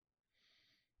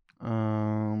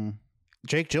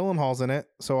 Jake Gyllenhaal's in it,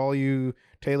 so all you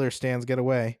Taylor stans, get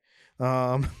away.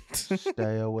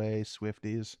 Stay away,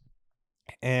 Swifties.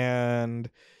 And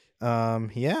and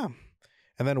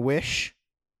then Wish.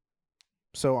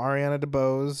 So Ariana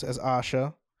DeBose as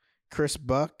Asha, Chris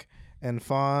Buck and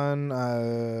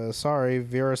Vera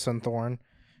Santhorn,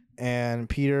 and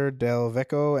Peter Del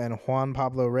Vecchio and Juan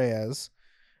Pablo Reyes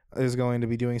is going to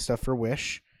be doing stuff for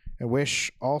Wish. And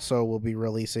Wish also will be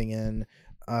releasing in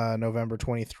November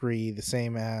 23, the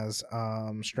same as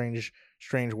Strange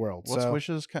World. What's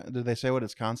Wish's? Did they say what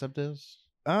its concept is?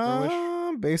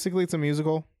 Basically, it's a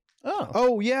musical.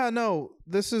 Oh yeah, no.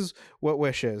 This is what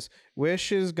Wish is.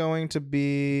 Wish is going to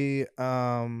be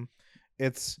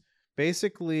it's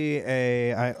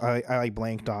basically I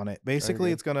blanked on it.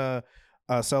 Basically, it's gonna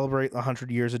celebrate 100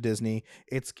 years of Disney.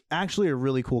 It's actually a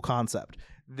really cool concept.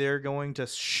 They're going to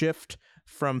shift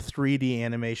from 3D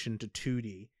animation to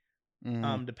 2D.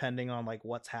 Depending on like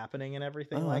what's happening and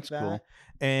everything like that. Cool.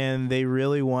 And they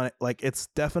really want it's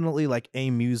definitely like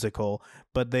a musical,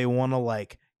 but they want to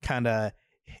like kind of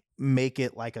make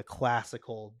it like a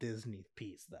classical Disney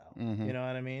piece though. You know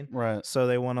what I mean? Right. So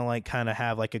they want to like kind of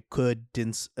have like a good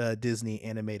Disney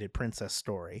animated princess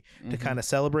story to kind of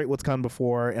celebrate what's come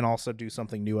before and also do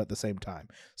something new at the same time.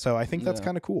 So I think that's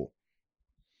kind of cool.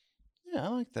 Yeah, I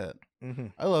like that.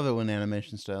 I love it when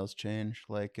animation styles change.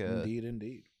 Like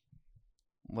indeed.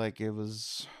 Like it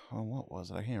was, what was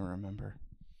it? I can't remember.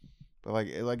 But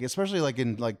like especially like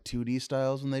in like 2D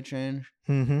styles when they change.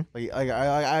 Like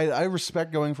I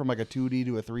respect going from like a 2D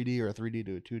to a 3D or a 3D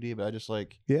to a 2D, but I just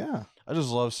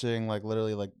love seeing like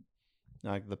literally like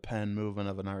the pen movement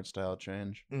of an art style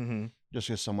change. Just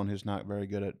as someone who's not very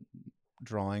good at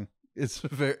drawing, I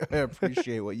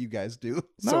appreciate what you guys do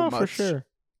so much. For sure.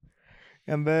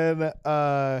 And then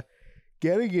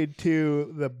getting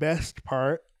into the best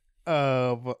part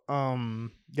of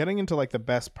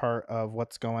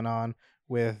what's going on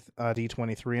with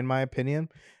D23, in my opinion,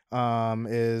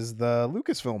 is the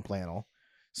Lucasfilm panel.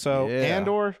 So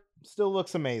Andor still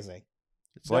looks amazing.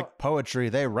 It's like poetry.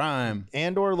 They rhyme.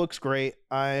 Andor looks great.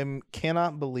 I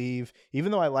cannot believe,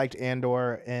 even though I liked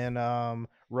Andor in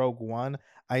Rogue One,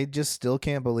 I just still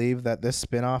can't believe that this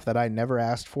spinoff that I never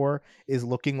asked for is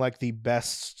looking like the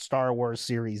best Star Wars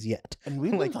series yet. And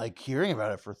we've been like hearing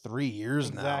about it for 3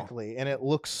 years now. Exactly. And it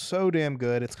looks so damn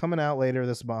good. It's coming out later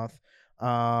this month.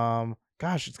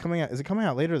 Gosh, it's coming out. Is it coming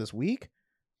out later this week?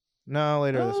 No,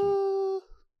 later this week.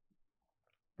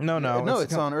 No,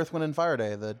 it's on Earth, Wind, and Fire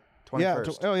Day, the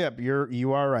 21st. Yeah,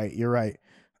 you are right. You're right.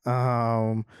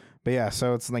 But yeah,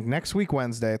 so it's like next week,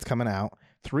 Wednesday, it's coming out.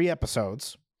 3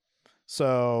 episodes.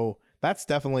 So that's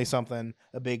definitely something,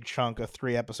 a big chunk of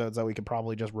 3 episodes that we could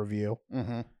probably just review.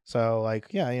 So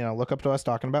like, look up to us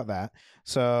talking about that.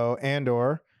 So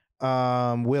Andor,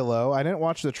 Willow. I didn't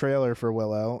watch the trailer for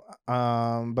Willow,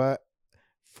 but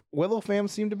Willow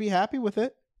fans seem to be happy with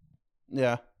it.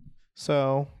 Yeah.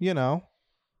 So, you know.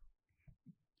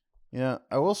 Yeah.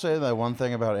 I will say that one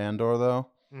thing about Andor, though,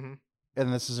 Mhm.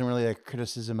 and this isn't really a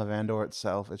criticism of Andor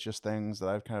itself, it's just things that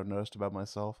I've kind of noticed about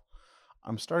myself.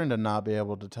 I'm starting to not be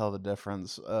able to tell the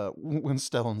difference when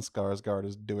Stellan Skarsgård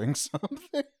is doing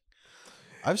something.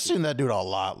 I've seen that dude a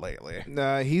lot lately.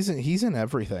 He's in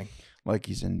everything. Like,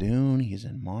 he's in Dune, he's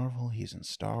in Marvel, he's in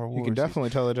Star Wars. You can definitely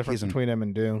tell the difference between him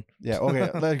and Dune. Yeah, okay,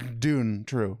 like Dune,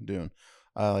 true, Dune.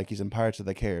 Like, he's in Pirates of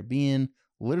the Caribbean.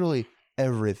 Literally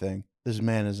everything this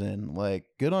man is in. Like,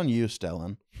 good on you,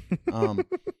 Stellan.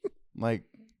 Like,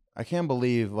 I can't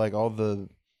believe, like, all the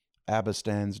ABBA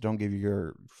stands don't give you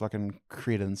your fucking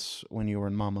credence when you were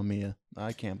in Mamma Mia.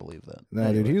 I can't believe that. No,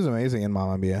 Anyway, dude, he was amazing in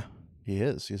Mamma Mia. he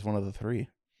is. He's one of the three.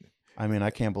 I mean, I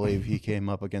can't believe he came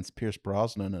up against Pierce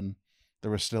Brosnan and there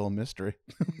was still a mystery.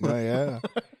 Oh, yeah.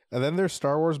 And then there's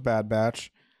Star Wars Bad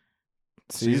Batch.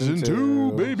 Season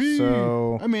 2, baby.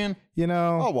 So, I mean, you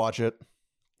know, I'll watch it.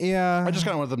 yeah. I just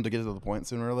kind of want them to get to the point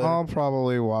sooner or later. I'll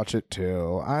probably watch it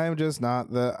too. I'm just not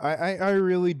I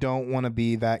really don't want to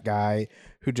be that guy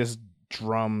who just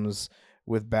drums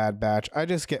with Bad Batch. I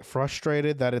just get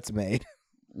frustrated that it's made.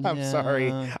 I'm sorry.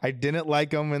 Yeah. I didn't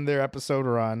like them in their episode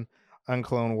run on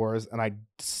Clone Wars, and I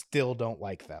still don't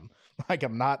like them. Like,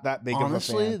 I'm not that big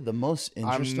Honestly, of a fan. the most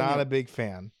interesting. I'm not a big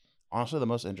fan. Honestly, the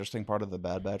most interesting part of the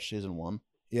Bad Batch season 1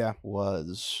 Yeah.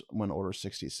 was when Order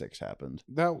 66 happened.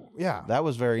 Yeah. That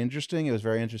was very interesting. It was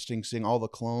very interesting seeing all the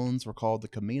clones were called the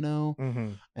Camino, Mm-hmm.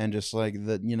 and just like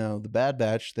the Bad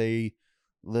Batch, they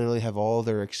literally have all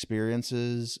their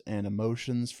experiences and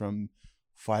emotions from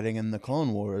fighting in the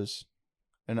Clone Wars.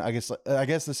 And I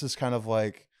guess this is kind of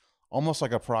like almost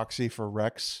like a proxy for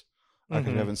Rex. Because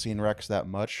we haven't seen Rex that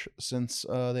much since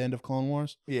the end of Clone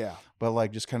Wars. Yeah. But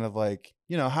like, just kind of like,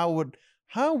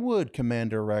 how would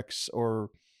Commander Rex, or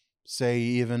say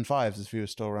even Fives if he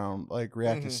was still around, like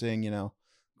react to seeing,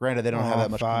 granted they don't have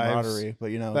that much Fives. camaraderie,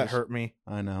 but That just- hurt me.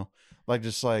 I know, like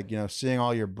just like seeing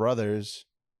all your brothers,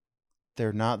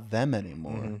 they're not them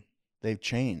anymore. Mhm. They've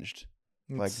changed.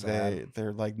 It's Like sad.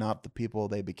 they're like not the people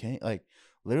they became. Like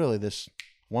literally, this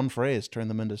one phrase turned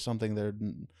them into something they're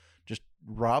just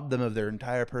robbed them of their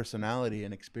entire personality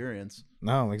and experience.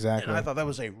 No, exactly. And I thought that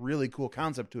was a really cool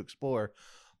concept to explore,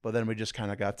 but then we just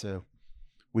kind of got to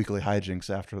weekly hijinks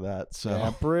after that. So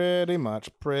Yeah, pretty much.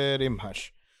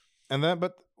 And then,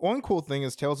 but one cool thing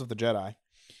is Tales of the Jedi.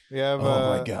 We have,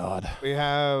 oh my god, we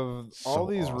have all So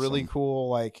these really awesome. cool,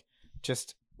 like,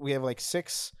 we have like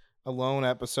 6 alone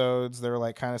episodes. They're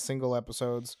like kind of single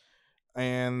episodes,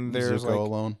 and there's Zuko like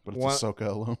alone, but it's one- Ahsoka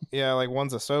alone. yeah, like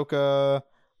one's Ahsoka,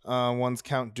 one's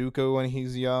Count Dooku when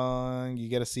he's young. You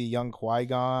get to see young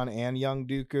Qui-Gon and young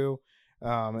Dooku,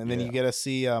 and then Yeah. you get to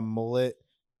see Mullet.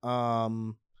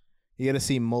 You get to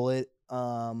see Mullet,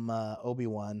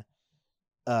 Obi-Wan,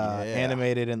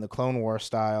 animated in the Clone War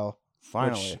style.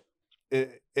 Finally,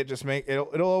 It just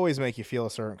it'll always make you feel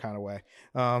a certain kind of way.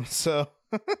 So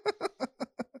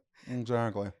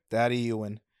exactly. Daddy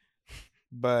Ewan,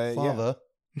 but yeah, Father,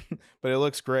 but it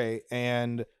looks great.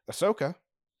 And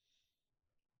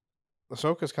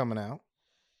Ahsoka's coming out,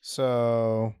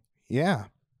 so yeah.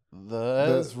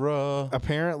 the Ezra.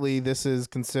 Apparently, this is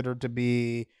considered to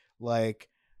be like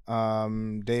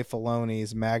Dave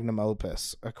Filoni's magnum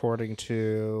opus, according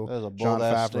to That was a Jon bold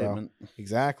ass Favreau. statement.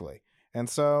 Exactly. And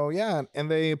so, yeah,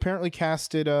 and they apparently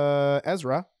casted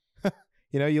Ezra.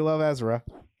 You love Ezra.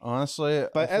 Honestly,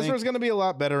 But I think- Ezra's going to be a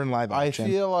lot better in live I action.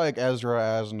 feel like Ezra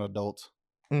as an adult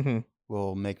Mm-hmm.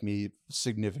 will make me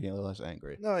significantly less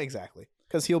angry. No, exactly.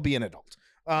 Because he'll be an adult.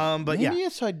 But maybe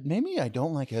maybe I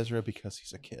don't like Ezra because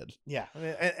he's a kid. yeah.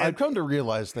 I've come to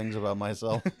realize things about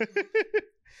myself.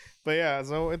 But yeah,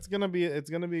 so it's gonna be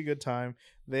a good time.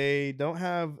 They don't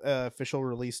have an official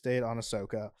release date on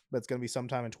Ahsoka, but it's gonna be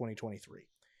sometime in 2023.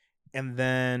 And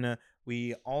then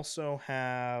we also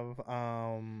have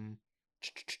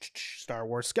Star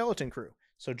Wars Skeleton Crew.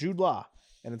 So Jude Law,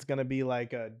 and it's gonna be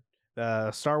like a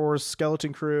Star Wars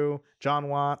Skeleton Crew, John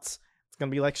Watts. It's gonna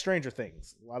be like Stranger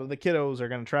Things. A lot of the kiddos are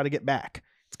gonna try to get back.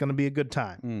 It's gonna be a good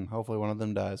time. Hopefully one of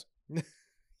them dies.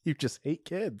 You just hate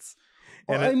kids.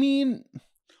 Well, And I mean,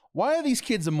 why are these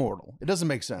kids immortal? It doesn't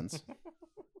make sense.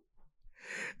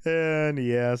 And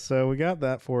yeah, so we got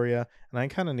that for you. And I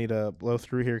kind of need to blow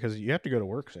through here because you have to go to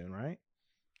work soon, right?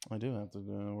 I do have to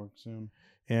go to work soon,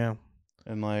 Yeah.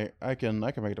 and like I can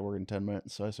make it to work in 10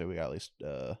 minutes. So I say we got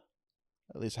at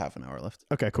least half an hour left.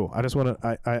 Okay, cool. I just want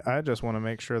to I just want to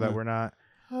make sure that Yeah. we're not.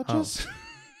 I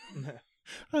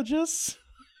just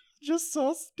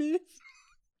saw Steve.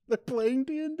 They're playing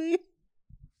D&D.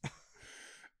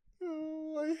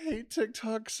 Oh, I hate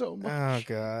TikTok so much. Oh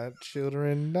God,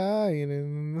 children dying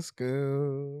in the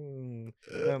school.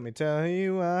 Let me tell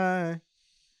you why.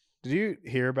 Did you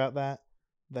hear about that?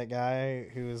 That guy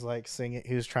who was like singing,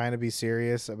 he was trying to be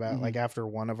serious about like after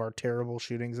one of our terrible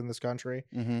shootings in this country,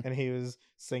 and he was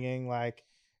singing like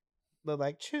the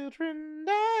like children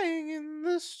dying in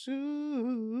the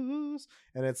schools,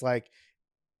 and it's like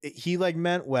he like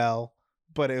meant well,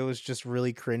 but it was just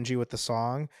really cringy with the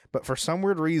song. But for some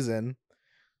weird reason,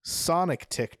 Sonic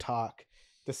TikTok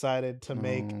decided to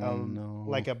make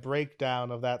like a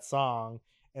breakdown of that song,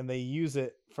 and they use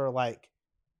it for like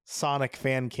Sonic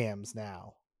fan cams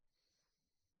now.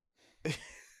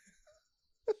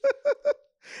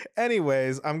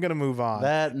 Anyways, I'm gonna move on.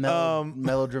 That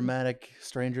melodramatic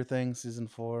Stranger Things season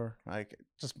 4.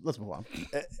 Let's move on.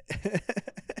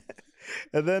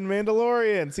 And then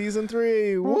Mandalorian season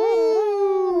 3.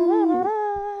 Woo!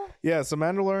 Yeah, so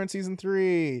Mandalorian season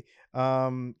 3.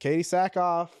 Katie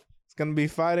Sackhoff is gonna be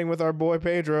fighting with our boy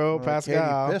Pedro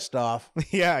Pascal. Katie pissed off.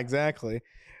 Yeah, exactly.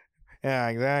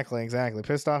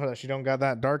 Pissed off that she don't got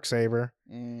that dark saber.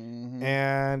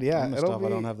 And yeah, I'm pissed off I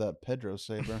don't have that Pedro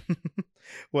saber.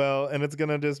 Well, and it's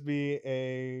gonna just be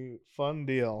a fun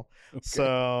deal. Okay.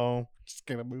 So just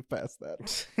gonna move past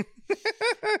that.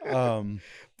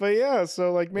 But yeah,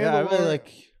 so like Mandalorian, yeah, I really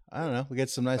like. I don't know. We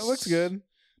get some nice. It looks good.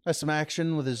 Some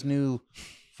action with his new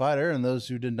fighter, and those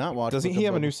who did not watch. Doesn't he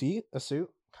have a suit,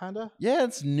 kinda? Yeah,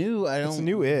 it's new. It's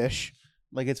new-ish.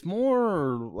 Like it's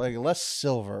more like less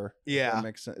silver. Yeah, that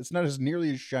makes sense. It's not as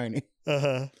nearly as shiny.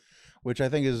 Which I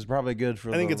think is probably good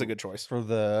for. I think it's a good choice for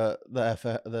the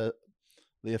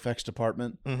effects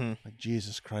department. Like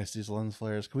Jesus Christ, these lens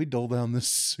flares. Can we dull down this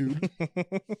suit?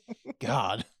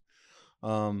 God.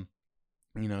 Got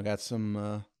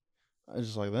some. I was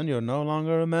just like, then you're no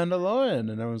longer a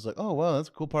Mandalorian, and everyone's like, oh well, that's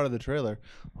a cool part of the trailer.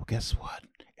 Well, guess what?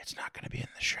 It's not going to be in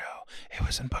the show. It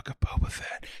was in Book of Boba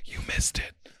Fett. You missed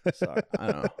it. Sorry,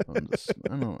 I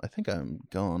don't know. I think I'm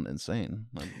going insane.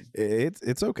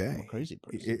 It's okay. I'm a crazy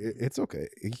person. It's okay.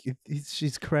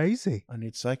 She's crazy. I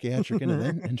need psychiatric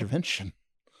intervention.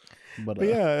 But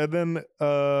yeah, and then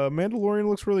Mandalorian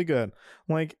looks really good.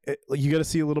 Like you got to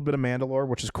see a little bit of Mandalore,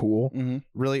 which is cool.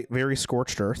 Really, very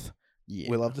scorched earth. Yeah,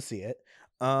 we love to see it.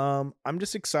 I'm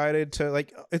just excited to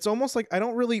like. It's almost like I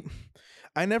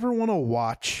never want to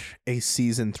watch a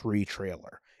season 3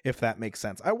 trailer, if that makes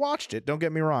sense. I watched it. Don't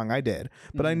get me wrong, I did,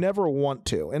 but I never want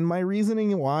to. And my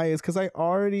reasoning why is because I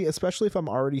already, especially if I'm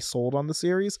already sold on the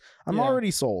series, I'm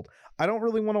already sold. I don't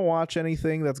really want to watch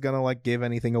anything that's gonna like give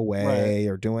anything away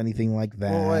or do anything like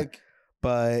that. Well,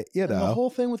 but the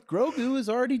whole thing with Grogu is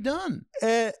already done.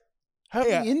 How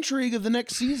the intrigue of the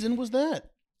next season was that?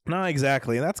 No,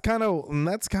 exactly. And that's kind of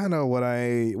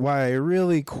why I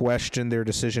really question their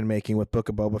decision making with Book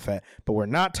of Boba Fett. But we're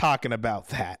not talking about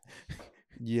that.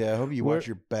 Yeah, I hope you watch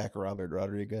your back, Robert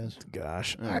Rodriguez.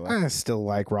 Gosh, I still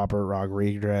like Robert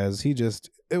Rodriguez. They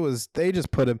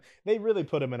really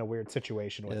put him in a weird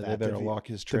situation with that. They better lock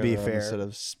his trailer to be fair instead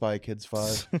of Spy Kids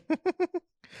 5.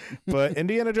 But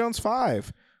Indiana Jones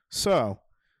 5. So,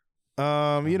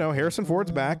 Harrison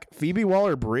Ford's back. Phoebe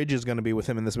Waller-Bridge is going to be with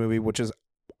him in this movie, which is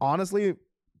honestly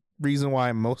reason why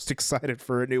I'm most excited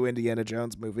for a new Indiana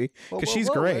Jones movie, because she's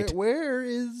great. Where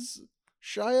is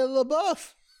Shia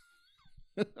LaBeouf?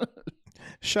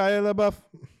 Shia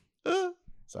LaBeouf.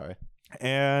 Sorry.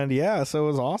 And yeah, so it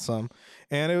was awesome.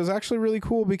 And it was actually really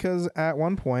cool because at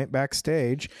one point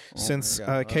backstage, since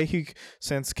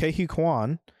Ke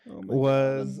Kwan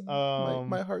was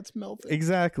my heart's melting.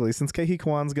 Exactly. Since Ke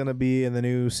Kwan's gonna be in the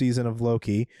new season of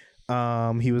Loki,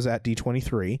 he was at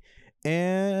D23.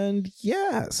 And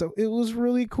yeah, so it was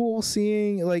really cool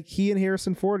seeing like he and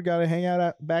Harrison Ford got to hang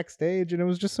out backstage, and it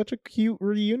was just such a cute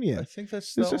reunion. I think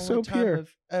that's the only time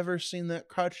I've ever seen that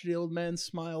crotchety old man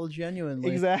smile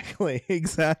genuinely.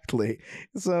 Exactly.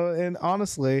 So, and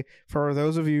honestly, for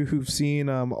those of you who've seen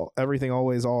Everything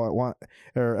Always All at Once,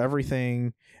 or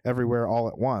Everything Everywhere All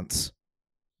at Once,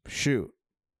 shoot,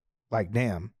 like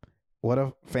damn, what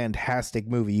a fantastic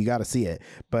movie! You got to see it.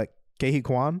 But Ke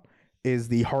Kwan is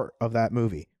the heart of that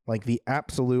movie, like the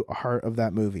absolute heart of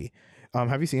that movie.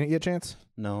 Have you seen it yet, Chance?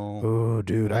 No. Oh,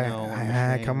 dude,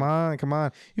 come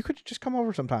on. You could just come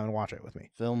over sometime and watch it with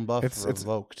me. Film buff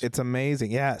revoked. It's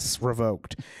amazing. Yes,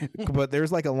 revoked. But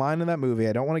there's like a line in that movie.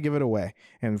 I don't want to give it away.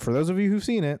 And for those of you who've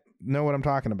seen it, know what I'm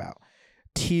talking about.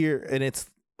 And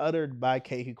it's uttered by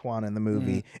Ke Kwan in the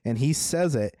movie, and he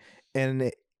says it,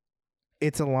 and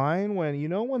it's a line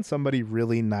when somebody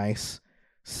really nice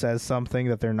says something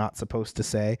that they're not supposed to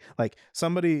say. Like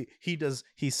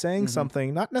he's saying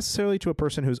something not necessarily to a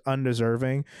person who's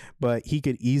undeserving, but he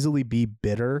could easily be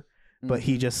bitter, but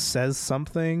he just says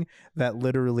something that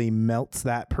literally melts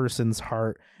that person's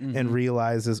heart and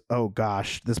realizes, oh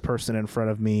gosh, this person in front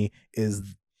of me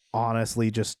is honestly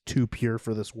just too pure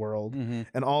for this world.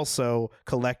 And also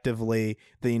collectively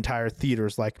the entire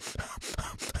theater's like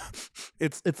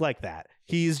it's like that.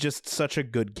 He's just such a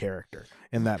good character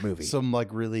in that movie. Some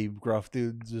like really gruff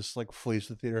dude just like flees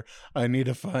the theater. I need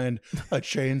to find a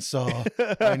chainsaw.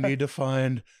 I need to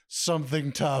find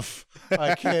something tough.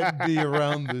 I can't be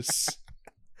around this.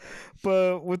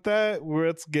 But with that,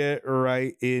 let's get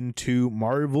right into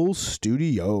Marvel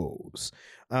Studios.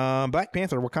 Black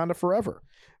Panther: Wakanda Forever.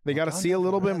 They got to see a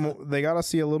little bit more. They got to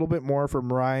see a little bit more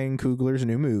from Ryan Coogler's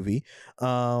new movie.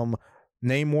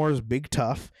 Namor's big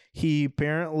tough. He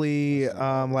apparently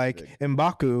like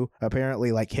M'Baku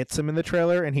apparently like hits him in the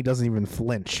trailer and he doesn't even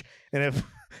flinch. And if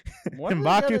why do you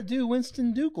gotta do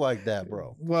Winston Duke like that,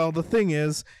 bro? Well, the thing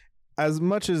is, as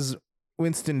much as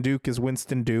Winston Duke is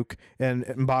Winston Duke and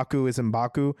M'Baku is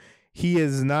M'Baku, he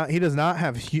does not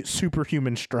have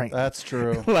superhuman strength. That's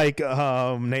true. Like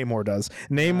Namor does.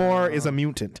 Namor is a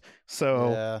mutant.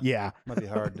 So yeah. Might be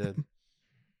hard to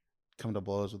come to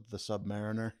blows with the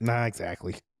Submariner. Nah,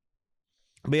 exactly.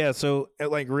 But yeah, so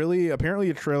like really, apparently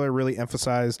the trailer really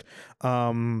emphasized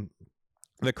the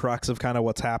crux of kind of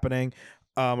what's happening,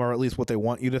 or at least what they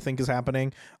want you to think is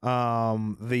happening.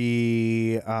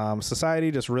 The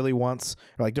society just really wants,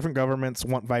 or like different governments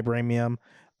want vibranium,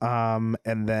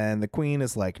 and then the Queen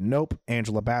is like, nope.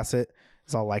 Angela Bassett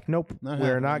is all like, nope,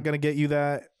 we're not going to get you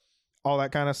that. All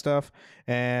that kind of stuff.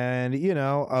 And, you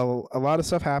know, a lot of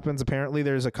stuff happens. Apparently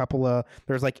there's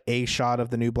there's like a shot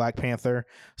of the new Black Panther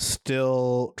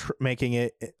still making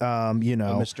it, you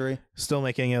know, a mystery, still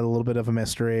making it a little bit of a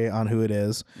mystery on who it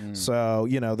is. So,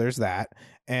 you know, there's that.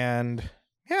 And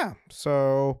yeah,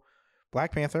 so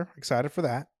Black Panther, excited for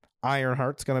that.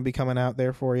 Ironheart's going to be coming out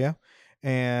there for you.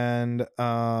 And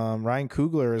Ryan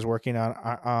Coogler is working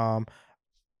on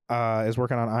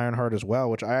Ironheart as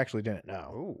well, which I actually didn't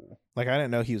know. Ooh. Like I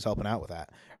didn't know he was helping out with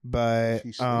that. But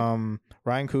Ryan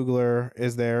Coogler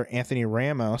is there. Anthony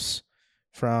Ramos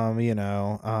from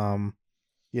Hamilton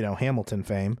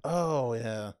fame. Oh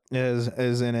yeah,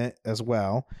 is in it as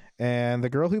well. And I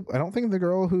don't think the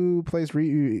girl who plays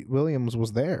Riri Williams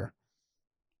was there.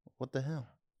 What the hell?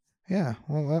 Yeah,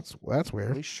 well that's At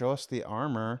weird. least show us the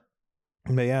armor.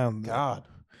 But yeah, God.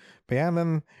 But yeah, and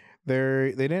then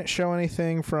they didn't show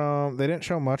anything from. They didn't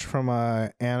show much from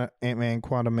Ant-Man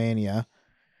Quantumania.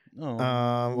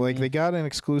 Oh. Like they got an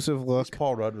exclusive look.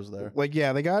 Paul Rudd was there. Like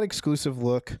yeah, they got exclusive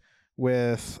look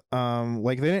with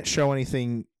like they didn't show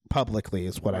anything publicly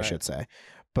is what I should say.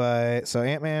 But so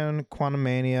Ant-Man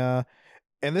Quantumania,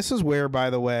 and this is where,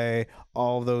 by the way,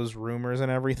 all those rumors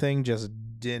and everything just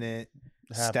didn't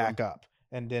stack up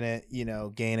and didn't, you know,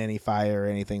 gain any fire or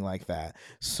anything like that.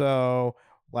 So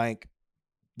like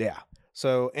yeah.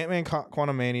 So Ant-Man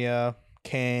Quantumania,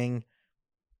 Kang's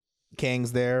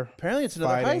there. Apparently it's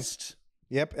another fighting. heist.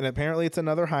 Yep, and apparently it's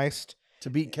another heist.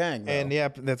 To beat Kang, though. And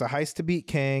yep, that's a heist to beat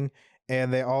Kang.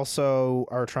 And they also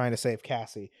are trying to save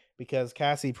Cassie because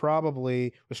Cassie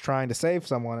probably was trying to save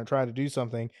someone and try to do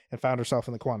something and found herself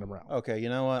in the quantum realm. Okay, you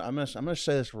know what? I'm gonna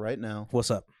say this right now. What's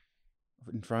up?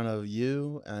 In front of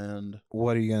you and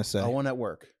what are you gonna say? Owen at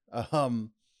work.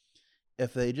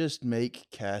 If they just make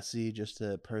Cassie just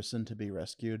a person to be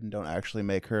rescued and don't actually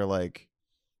make her like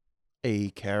a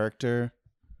character,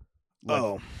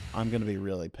 like, I'm gonna be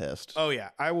really pissed. Oh yeah,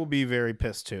 I will be very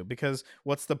pissed too because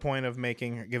what's the point of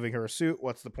giving her a suit?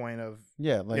 What's the point of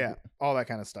all that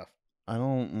kind of stuff? I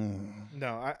don't.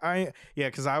 No, I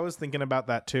because I was thinking about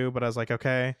that too, but I was like,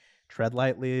 okay, tread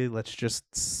lightly. Let's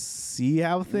just see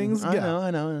how things go.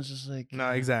 I know. It's just like no,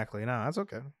 exactly. No, that's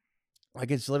okay. Like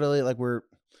it's literally like we're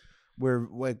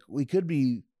like we could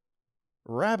be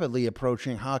rapidly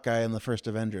approaching Hawkeye in the first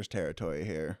Avengers territory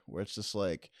here, where it's just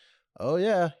like, oh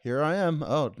yeah, here I am.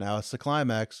 Oh, now it's the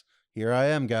climax. Here I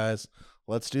am, guys.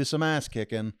 Let's do some ass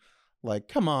kicking. Like,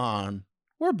 come on,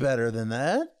 we're better than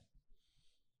that.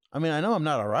 I mean, I know I'm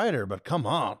not a writer, but come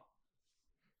on.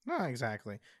 No,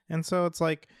 exactly. And so it's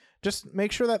like, just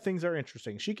make sure that things are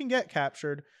interesting. She can get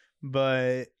captured,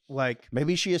 but like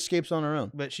maybe she escapes on her own.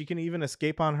 But she can even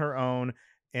escape on her own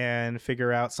and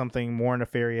figure out something more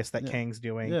nefarious that Kang's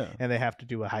doing, and they have to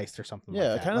do a heist or something like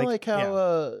that. Yeah, kind of like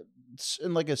how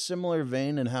in like a similar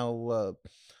vein and how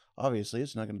obviously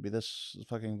it's not going to be this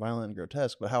fucking violent and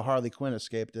grotesque, but how Harley Quinn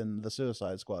escaped in the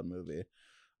Suicide Squad movie,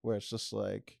 where it's just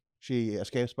like she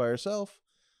escapes by herself,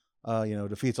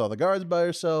 defeats all the guards by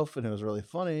herself, and it was really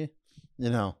funny.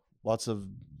 lots of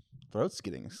throats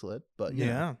getting slit, but you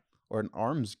know, Yeah. or an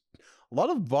arms, a lot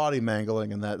of body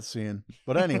mangling in that scene.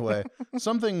 But anyway,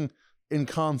 something in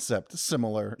concept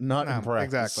similar, not in practice.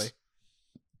 Exactly.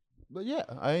 But yeah,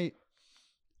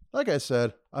 like I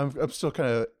said, I'm still kind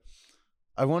of.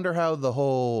 I wonder how the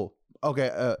whole.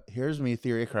 Okay, here's me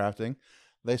theory crafting.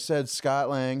 They said Scott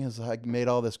Lang has like made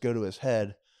all this go to his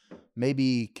head.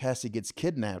 Maybe Cassie gets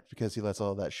kidnapped because he lets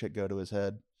all that shit go to his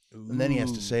head, and then he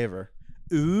has to save her.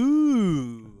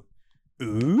 Ooh.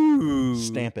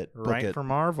 Stamp it. Book Right it. for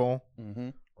Marvel. Mm-hmm.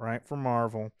 Right for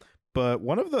Marvel. But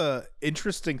one of the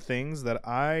interesting things that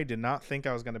I did not think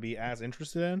I was going to be as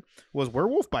interested in was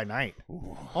Werewolf by Night.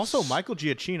 Ooh. Also, Michael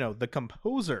Giacchino, the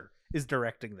composer, is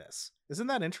directing this. Isn't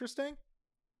that interesting?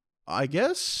 I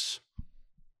guess.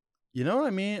 You know what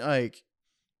I mean? Like,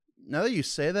 now that you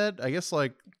say that, I guess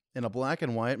like in a black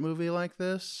and white movie like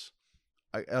this,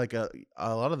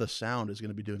 a lot of the sound is going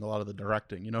to be doing a lot of the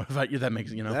directing. You know, if that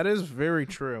makes That is very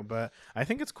true. But I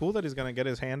think it's cool that he's going to get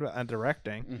his hand at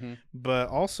directing. Mm-hmm. But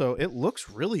also, it looks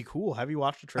really cool. Have you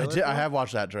watched the trailer? I have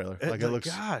watched that trailer. Like it looks.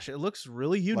 Gosh, it looks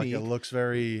really unique. Like it looks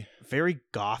very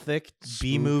gothic,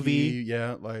 spooky, B movie.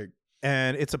 Yeah, like.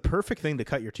 And it's a perfect thing to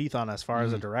cut your teeth on as far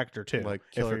as a director too. Like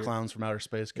If Killer you're- Clowns from Outer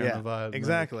Space kind of vibe.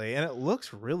 Exactly. And it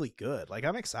looks really good. Like,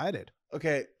 I'm excited. Like,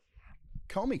 okay,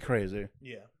 call me crazy.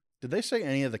 Yeah. Did they say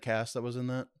any of the cast that was in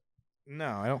that? No,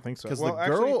 I don't think so. Because Well, the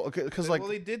actually, girl, because like, well,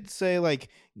 they did say like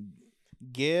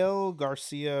Gail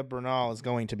Garcia Bernal is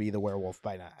going to be the werewolf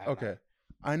by night. okay,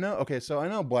 I know. Okay, so I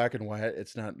know black and white.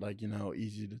 It's not like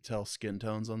easy to tell skin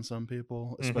tones on some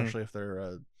people, especially if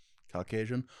they're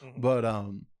Caucasian. Mhm. But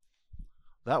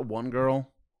that one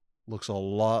girl looks a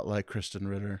lot like Kristen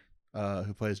Ritter,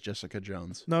 who plays Jessica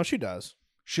Jones. No, she does.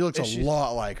 She looks a She's-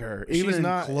 lot like her, even she's in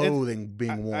not- clothing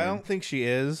being worn. I don't think she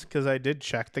is because I did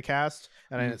check the cast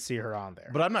and I didn't see her on there.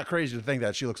 But I'm not crazy to think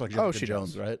that she looks like Jessica she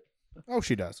Jones, does. right? Oh,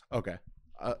 she does. Okay.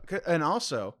 And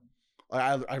also,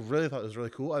 I really thought it was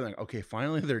really cool. I think, okay,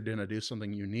 finally they're gonna do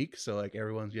something unique. So like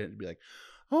everyone's gonna be like,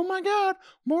 oh my god,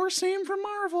 more scene from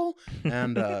Marvel.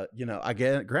 And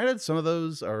granted, some of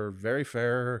those are very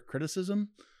fair criticism.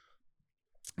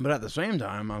 But at the same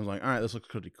time, I was like, all right, this looks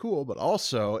pretty cool. But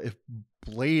also, if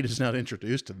Blade is not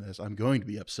introduced in this, I'm going to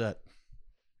be upset.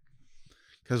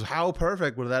 Because how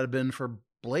perfect would that have been for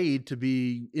Blade to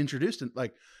be introduced in?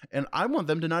 Like, and I want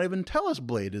them to not even tell us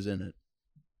Blade is in it.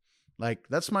 Like,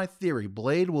 that's my theory.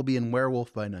 Blade will be in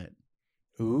Werewolf by Night.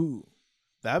 Ooh,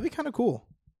 that'd be kind of cool.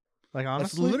 Like,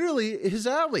 That's honestly, literally his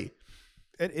alley.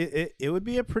 it would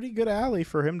be a pretty good alley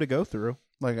for him to go through.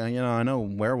 Like, I know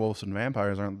werewolves and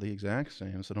vampires aren't the exact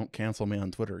same, so don't cancel me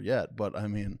on Twitter yet. But I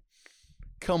mean,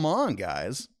 come on,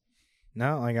 guys.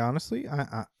 No, like honestly,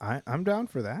 I'm down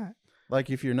for that. Like,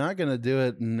 if you're not gonna do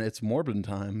it and it's Morbid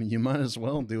time, you might as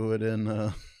well do it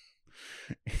in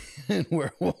in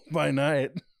Werewolf by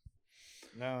Night.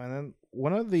 No, and then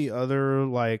one of the other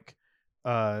like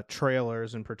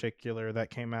trailers in particular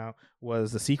that came out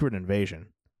was the Secret Invasion.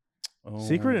 Oh,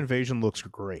 Secret Invasion looks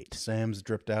great. Sam's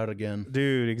dripped out again.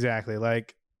 Dude, exactly.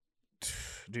 Like,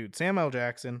 dude, Sam L.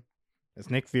 Jackson as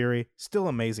Nick Fury, still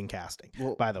amazing casting,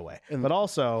 Well, by the way. and- But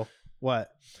also, what?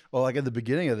 Well, like at the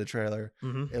beginning of the trailer,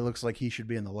 Mm-hmm. it looks like he should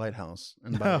be in the lighthouse,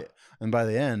 and by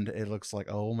the end, it looks like,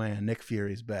 oh man, Nick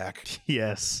Fury's back.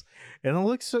 Yes, and it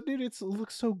looks so, dude. It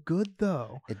looks so good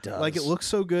though. It does. Like, it looks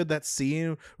so good. That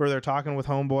scene where they're talking with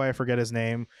Homeboy, I forget his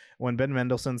name, when Ben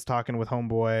Mendelsohn's talking with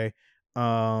Homeboy,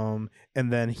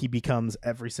 and then he becomes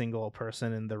every single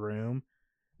person in the room.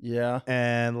 Yeah,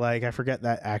 And like, I forget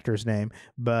that actor's name,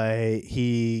 but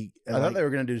he. I thought they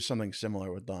were gonna do something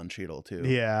similar with Don Cheadle too.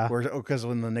 Yeah. Because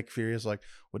when the Nick Fury is like,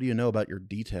 "What do you know about your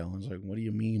detail?" And it's like, "What do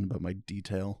you mean about my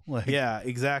detail?" Like, Yeah,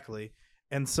 exactly.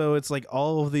 And so it's like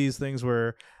all of these things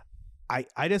where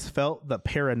I just felt the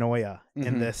paranoia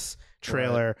in Mhm. this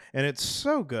trailer, and it's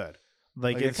so good.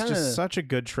 Like, Like, it it's kinda- just such a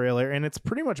good trailer, and it's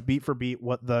pretty much beat for beat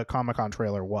what the Comic-Con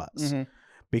trailer was. Mhm.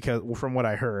 Because from what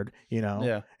I heard,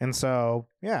 yeah. And so,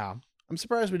 yeah. I'm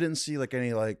surprised we didn't see like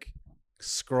any like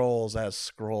scrolls as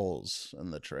scrolls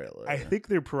in the trailer. I think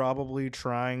they're probably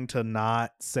trying to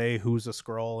not say who's a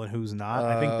scroll and who's not.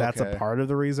 I think that's a Okay. part of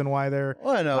the reason why they're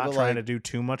Well, I know, not but trying like, to do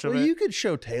too much of well, it. you could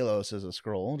show Talos as a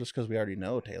scroll just because we already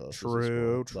know Talos. True, is a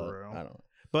scroll, true. but I don't know.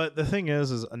 But the thing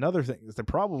is another thing is they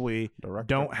probably Director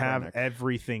don't have Krennic.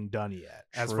 everything done yet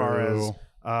as far as True.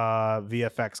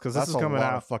 VFX, because this That's is a coming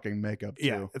lot out. of fucking makeup too.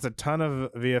 Yeah, it's a ton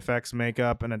of VFX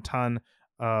makeup and a ton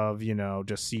of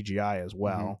just CGI as Mm-hmm.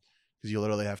 well. Because you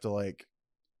literally have to like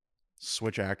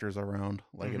switch actors around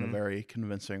like in a Mhm. very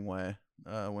convincing way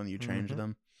when you change Mhm.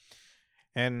 them.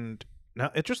 And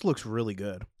now it just looks really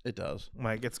good. It does.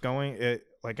 Like, it's going it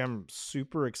like I'm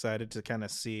super excited to kind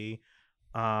of see.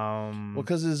 Well,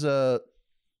 because is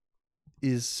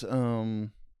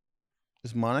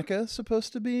Monica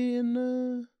supposed to be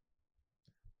in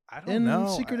I don't know.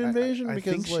 Secret Invasion? I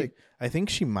Because think I think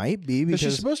she might be because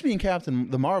because she's supposed to be in Captain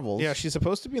the Marvels. yeah, she's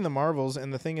supposed to be in the Marvels,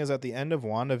 and the thing is, at the end of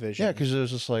WandaVision, yeah, because it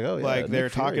was just like, oh yeah, like they're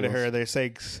Nick talking Fury to her, was- they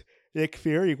say Nick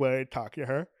Fury wanted to talk to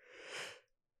her.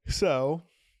 So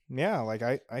yeah, like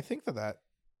I think that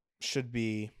should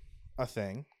be a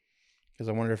thing. Because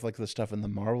I wonder if like the stuff in the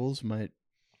Marvels might,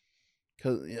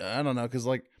 because I don't know, because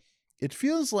like it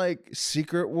feels like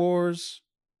Secret Wars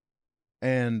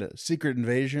and Secret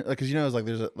Invasion, because it's like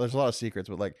there's a lot of secrets,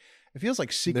 but like it feels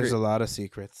like Secret. There's a lot of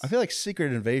secrets. I feel like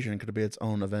Secret Invasion could be its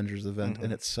own Avengers event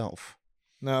in itself.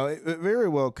 No, it very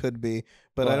well could be,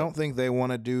 but I But- don't think they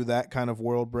want to do that kind of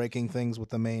world-breaking things with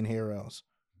the main heroes.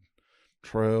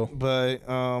 True. But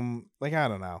like I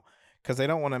don't know, because they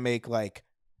don't want to make like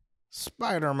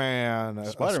Spider-Man,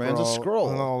 Spider-Man's a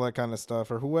Skrull. and all that kind of stuff,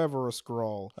 or whoever a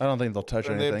Skrull. I don't think they'll touch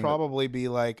And anything. they'd probably be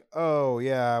like, "Oh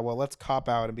yeah, well let's cop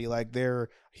out and be like,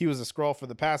 he was a Skrull for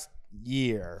the past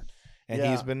year, and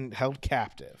Yeah. he's been held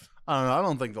captive." I don't know. I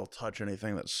don't think they'll touch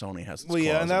anything that Sony has. Its Well,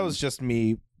 yeah, claws and that in. was just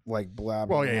me like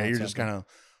blabbing. Well, yeah, on you're just something. kind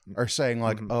of are saying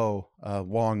like, Mhm.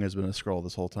 Wong has been a scroll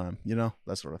this whole time,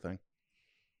 that sort of thing.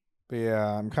 But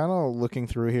yeah, I'm kind of looking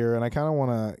through here, and I kind of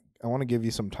want to give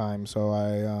you some time, so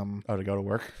I To go to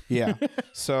work. yeah.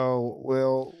 So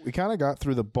we kind of got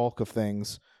through the bulk of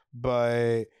things,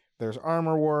 but there's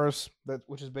Armor Wars,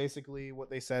 which is basically what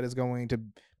they said is going to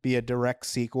be a direct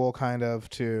sequel, kind of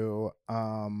to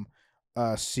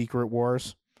Secret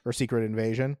Wars or Secret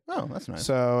Invasion. Oh, that's nice.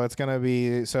 So it's gonna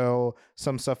be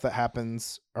some stuff that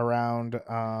happens around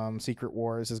Secret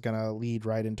Wars is gonna lead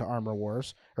right into Armor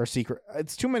Wars or Secret.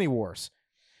 It's too many wars.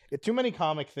 Too many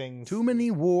comic things. Too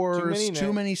many wars, Too too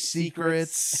many many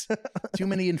secrets, too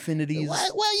many infinities.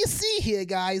 Well, you see here,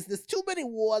 guys, there's too many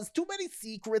wars, too many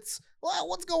secrets. Well,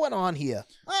 what's going on here?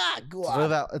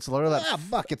 It's literally that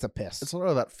buckets of piss. It's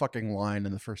literally that fucking line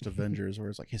in the first Avengers where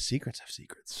it's like his secrets have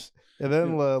secrets. And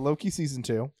then Loki season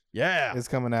 2 Yeah. is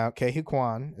coming out. Ke-Huy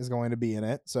Quan is going to be in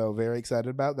it, so very excited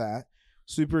about that.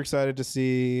 Super excited to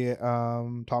see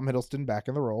Tom Hiddleston back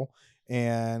in the role,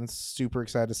 and super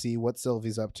excited to see what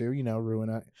Sylvie's up to.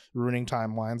 Ruining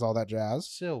timelines, all that jazz.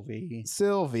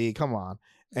 Sylvie, come on.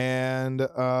 And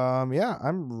yeah,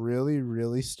 I'm really,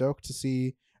 really stoked to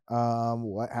see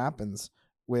what happens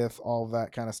with all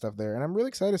that kind of stuff there. And I'm really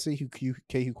excited to see who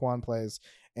Ke-Huy Quan plays.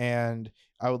 And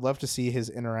I would love to see his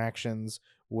interactions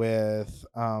with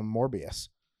Morbius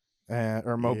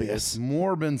or Mobius. It's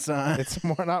Morbin time. It's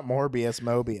more not Morbius,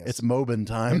 Mobius. It's Mobin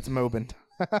time. It's Mobin.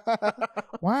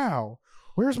 Wow.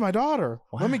 Where's my daughter?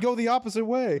 Let me go the opposite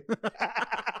way.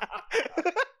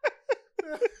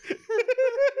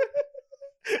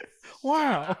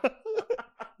 Wow.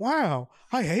 Wow.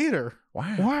 I hate her.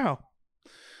 Wow.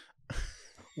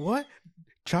 What?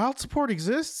 Child support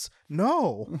exists?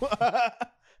 No.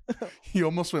 You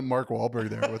almost went Mark Wahlberg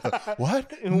there with the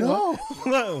what? No.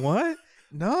 What?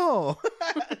 No.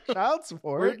 Child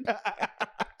support.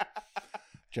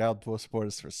 Child support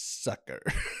is for sucker.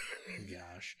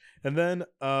 Gosh. And then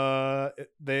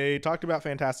they talked about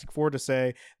Fantastic Four to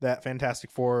say that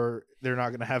Fantastic Four, they're not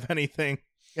going to have anything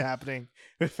happening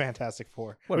with Fantastic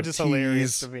Four, which is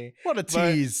hilarious to me. What a But-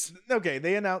 tease. Okay,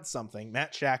 they announced something.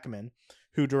 Matt Shackman,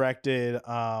 who directed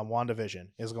WandaVision,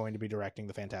 is going to be directing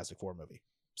the Fantastic Four movie.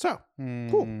 So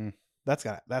cool. That's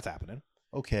happening.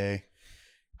 Okay.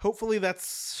 Hopefully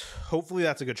that's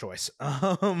a good choice.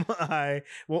 And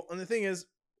the thing is,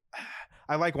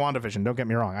 I like WandaVision. Don't get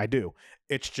me wrong, I do.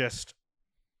 It's just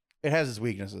It has its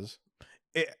weaknesses.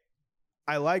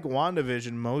 I like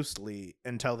WandaVision mostly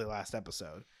until the last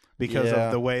episode because Yeah.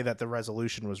 of the way that the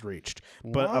resolution was reached.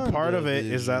 But a part of it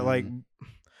is that like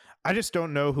I just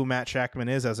don't know who Matt Shackman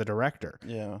is as a director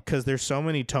Yeah. because there's so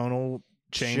many tonal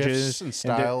changes Shifts and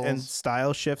styles. and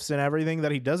style shifts and everything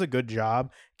that he does a good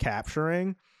job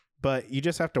capturing, but you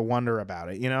just have to wonder about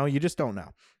it. You just don't know.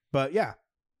 But yeah,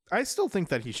 I still think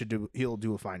that he'll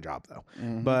do a fine job though.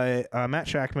 Mhm. But Matt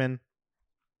Shackman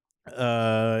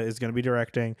is going to be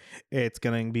directing. It's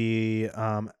going to be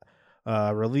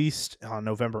released on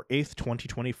November 8th,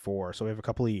 2024. So we have a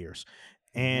couple of years.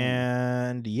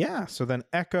 And yeah, so then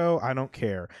Echo, I don't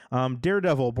care.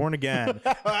 Daredevil, Born Again.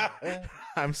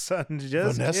 I'm son,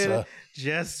 just Vanessa.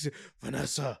 kidding.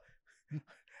 Vanessa.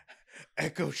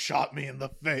 Echo shot me in the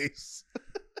face.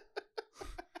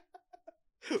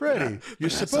 Freddie, you're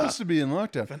Vanessa. supposed to be in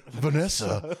lockdown.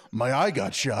 Vanessa, my eye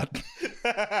got shot.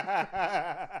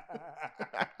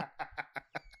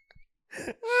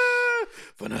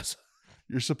 Vanessa.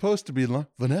 You're supposed to be in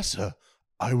Vanessa,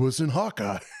 I was in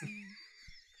Hawkeye.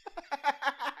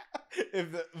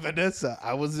 Vanessa,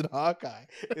 I was in Hawkeye.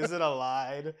 Is it a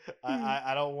line?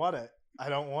 I don't want it. I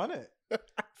don't want it. If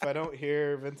I don't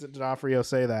hear Vincent D'Onofrio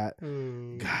say that,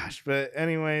 gosh. But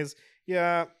anyways,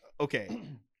 yeah, okay.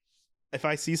 If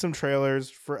I see some trailers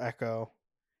for Echo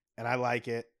and I like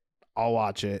it, I'll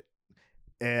watch it.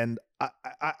 And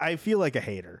I feel like a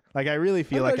hater. Like I really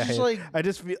feel like a hater. Like,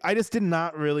 I just did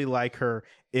not really like her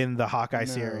in the Hawkeye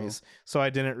series, so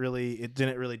it didn't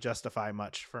really justify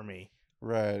much for me.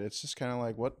 right. It's just kind of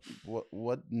like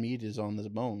what meat is on this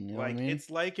bone. You know Like what I mean? it's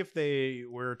like if they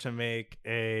were to make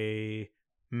a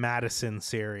Madison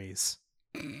series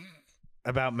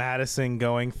about Madison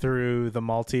going through the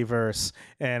multiverse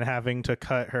and having to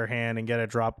cut her hand and get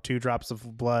two drops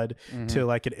of blood to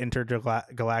like an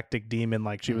intergalactic demon,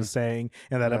 like she was saying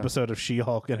in that episode of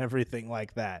She-Hulk and everything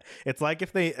like that. It's like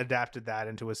if they adapted that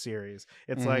into a series.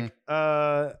 It's like,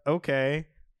 okay,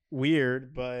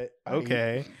 weird, but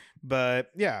okay. But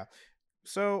yeah.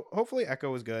 So hopefully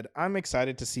Echo is good. I'm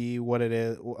excited to see what it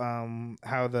is,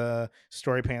 how the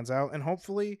story pans out, and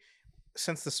hopefully,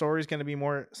 since the story is going to be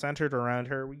more centered around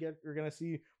her, we're going to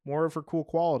see more of her cool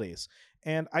qualities.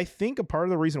 And I think a part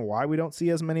of the reason why we don't see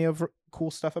as many of her cool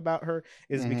stuff about her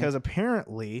is because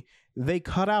apparently they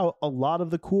cut out a lot of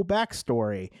the cool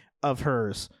backstory of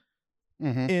hers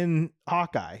in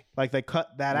Hawkeye. Like they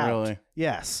cut that out. Really?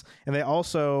 Yes. And they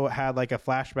also had like a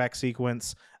flashback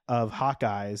sequence of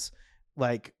Hawkeye's,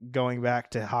 like going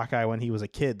back to Hawkeye when he was a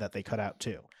kid, that they cut out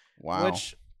too. Wow.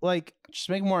 Which, like, just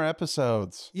make more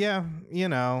episodes. yeah, you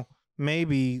know,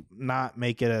 maybe not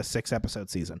make it a 6-episode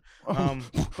season.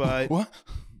 But what?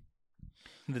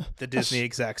 The Disney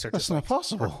execs are that's just not like,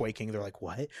 possible. are quaking. They're like,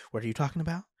 what are you talking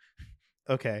about?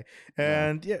 Okay.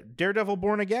 And yeah, Daredevil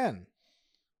Born Again.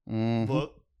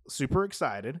 Look, super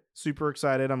excited.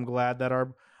 I'm glad that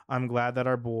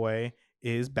our boy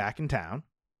is back in town.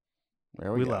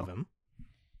 There We go. love him.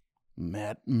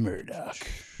 Matt Murdock.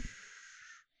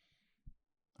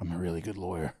 I'm a really good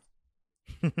lawyer.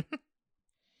 I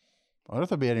wonder if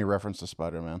there'll be any reference to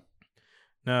Spider-Man.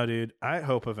 No, dude. I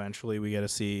hope eventually we get to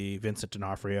see Vincent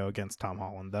D'Onofrio against Tom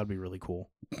Holland. That'd be really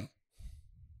cool.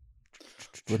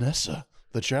 Vanessa,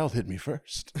 the child hit me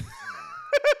first.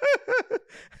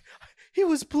 He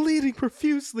was bleeding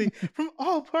profusely from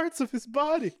all parts of his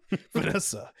body.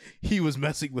 Vanessa, he was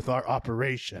messing with our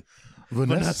operation.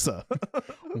 Vanessa.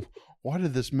 Why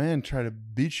did this man try to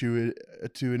beat you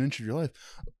to an inch of your life?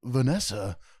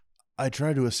 Vanessa, I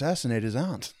tried to assassinate his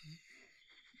aunt.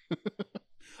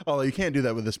 Although you can't do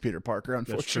that with this Peter Parker,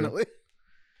 unfortunately.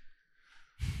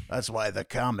 That's why the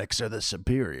comics are the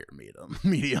superior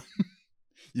medium.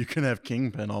 You can have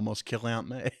Kingpin almost kill Aunt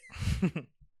May.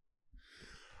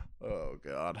 Oh,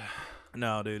 God.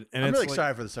 No, dude. And I'm really like,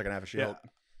 excited for the second half of She-Hulk.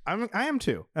 I am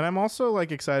too. And I'm also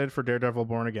like excited for Daredevil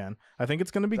Born Again. I think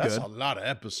it's going to be That's good. a lot of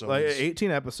episodes. Like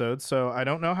 18 episodes. So I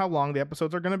don't know how long the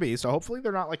episodes are going to be. So hopefully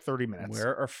they're not like 30 minutes.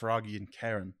 Where are Froggy and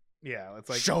Karen? Yeah, it's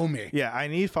like Show me. Yeah, I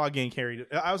need Foggy and Carrie.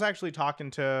 I was actually talking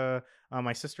to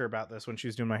my sister about this when she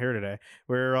was doing my hair today.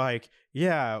 We were like,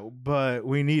 yeah, but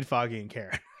we need Foggy and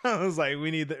Karen. I was like,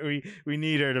 we need them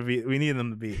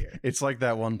to be here. It's like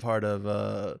that one part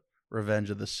of Revenge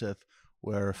of the Sith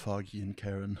where are Foggy and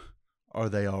Karen? Are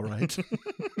they all right?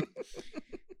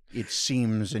 It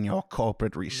seems in your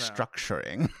corporate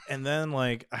restructuring. And then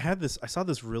like I saw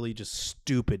this really just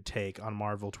stupid take on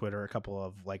Marvel Twitter a couple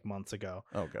of like months ago.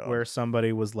 Oh God. Where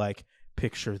somebody was like,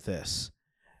 picture this.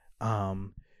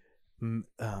 Matt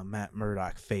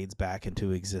Murdock fades back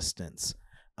into existence.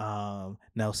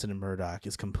 Nelson and Murdock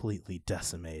is completely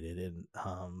decimated and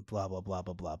blah blah blah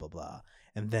blah blah blah blah.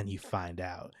 And then you find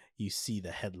out, you see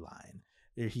the headline.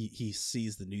 He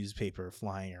sees the newspaper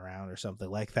flying around or something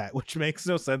like that, which makes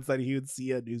no sense that he would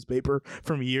see a newspaper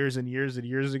from years and years and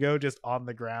years ago just on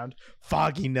the ground.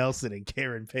 Foggy Nelson and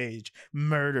Karen Page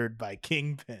murdered by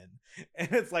Kingpin.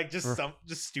 And it's like just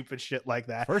stupid shit like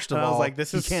that. First of and all, I was like,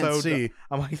 this is can't so see. dumb.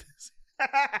 I'm like, this.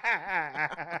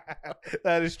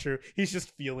 That is true. He's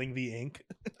just feeling the ink.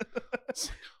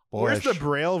 Boy, Where's the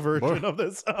Braille version of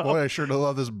this? Boy, I sure do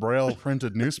love this Braille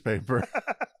printed newspaper.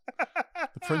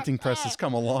 The printing press has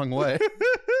come a long way.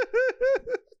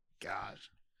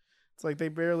 Gosh. It's like they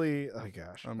barely. Oh,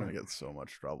 gosh. I'm going to get so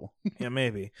much trouble. Yeah,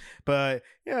 maybe. But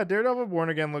yeah, Daredevil Born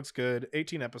Again looks good.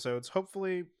 18 episodes.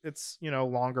 Hopefully it's,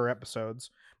 longer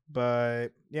episodes. But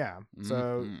yeah.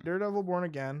 So Daredevil Born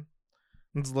Again.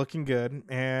 It's looking good.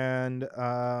 And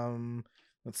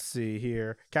let's see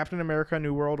here. Captain America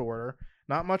New World Order.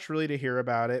 Not much really to hear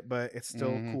about it, but it's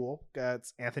still cool.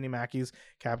 It's Anthony Mackie's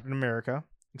Captain America.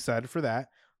 Excited for that.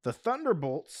 The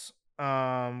Thunderbolts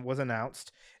was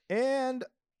announced, and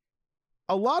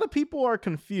a lot of people are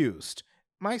confused,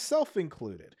 myself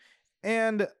included.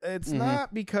 And it's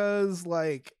not because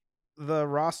like the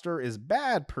roster is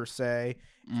bad per se.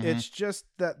 It's just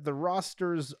that the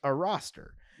roster's a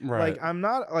roster. Right. Like, I'm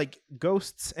not like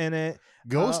Ghost's in it.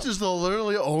 Ghost is the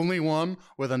literally only one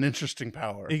with an interesting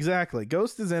power. Exactly.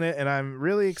 Ghost is in it, and I'm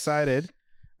really excited.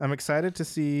 I'm excited to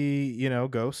see,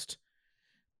 Ghost.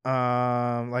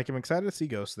 I'm excited to see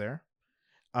Ghost there.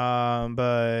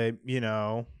 But,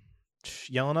 Yelena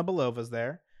Belova's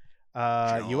there.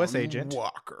 U.S. agent.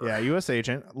 Walker. Yeah, U.S.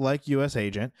 agent. Like U.S.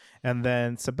 agent. And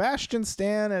then Sebastian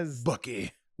Stan as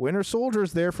Bucky. Winter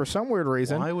Soldier's there for some weird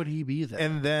reason. Why would he be there?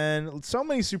 And then so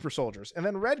many super soldiers. And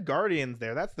then Red Guardian's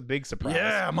there. That's the big surprise.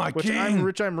 Yeah, my king.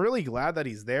 Which I'm really glad that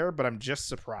he's there, but I'm just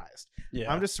surprised.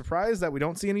 Yeah. I'm just surprised that we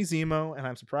don't see any Zemo, and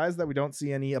I'm surprised that we don't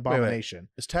see any Abomination.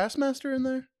 Is Taskmaster in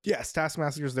there? Yes,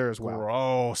 Taskmaster's there as well.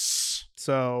 Gross.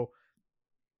 So,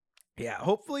 yeah,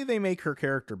 hopefully they make her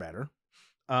character better.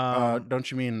 Don't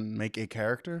you mean make a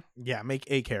character? Yeah, make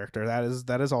a character.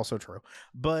 That is also true.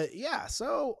 But yeah,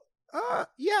 so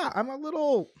yeah, I'm a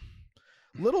little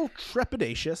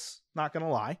trepidatious, not gonna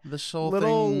lie. This whole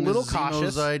little thing is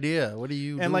cautious Zemo's idea. What are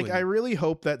you and doing? like I really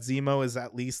hope that Zemo is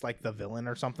at least like the villain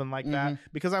or something like that,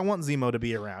 because I want Zemo to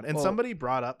be around. And Well, somebody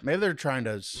brought up maybe they're trying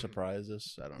to surprise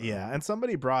us. I don't know. yeah, and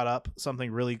somebody brought up something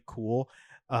really cool.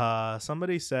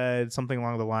 Somebody said something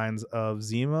along the lines of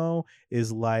Zemo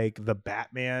is like the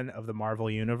Batman of the Marvel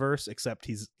universe, except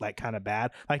he's like kind of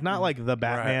bad. Like not like the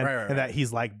Batman and that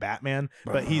he's like Batman,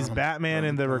 but he's Batman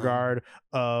in the regard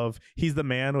of he's the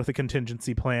man with a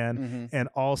contingency plan, and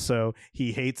also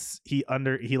Batman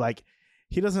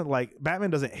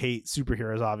doesn't hate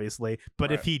superheroes, obviously,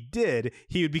 but if he did,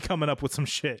 he would be coming up with some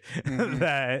shit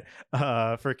that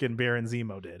freaking Baron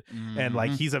Zemo did. And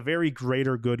like he's a very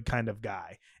greater good kind of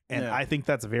guy. And I think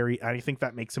I think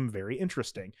that makes him very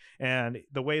interesting. And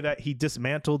the way that he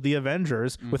dismantled the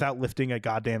Avengers without lifting a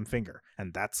goddamn finger.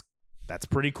 And that's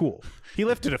pretty cool. He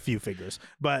lifted a few fingers,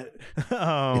 but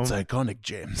it's iconic,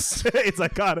 James. It's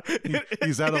iconic.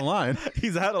 He's out of line.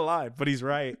 He's out of line, but he's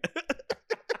right.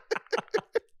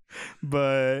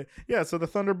 But yeah, so the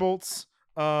Thunderbolts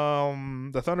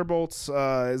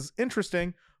is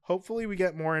interesting. Hopefully we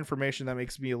get more information that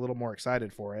makes me a little more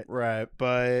excited for it. Right.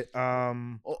 But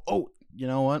you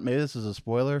know what? Maybe this is a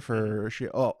spoiler for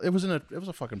it was a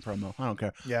fucking promo. I don't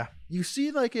care. Yeah. You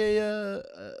see like a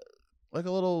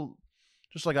little,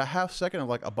 just like a half second of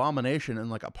like Abomination and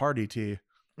like a party tee.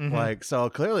 Like, so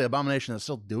clearly Abomination is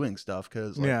still doing stuff,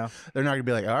 because they're not gonna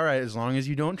be like, all right, as long as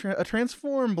you don't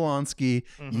transform, Blonsky,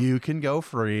 you can go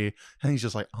free. And he's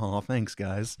just like, oh, thanks,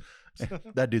 guys.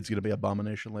 That dude's gonna be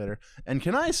Abomination later. And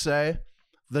can I say,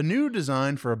 the new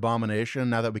design for Abomination,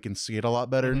 now that we can see it a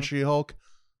lot better in She-Hulk,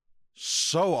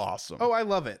 so awesome. Oh, I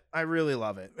love it. I really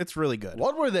love it. It's really good.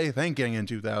 What were they thinking in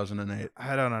 2008?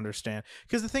 I don't understand,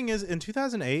 because the thing is, in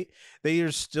 2008 they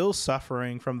are still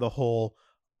suffering from the whole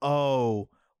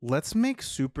let's make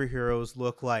superheroes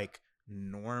look like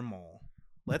normal.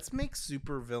 Let's make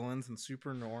super villains and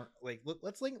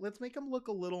let's make them look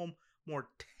a little more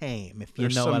tame, if you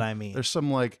know what I mean. There's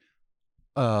some like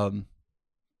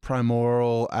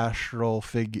primordial astral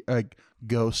figure, like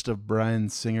ghost of Bryan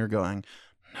Singer going,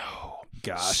 no,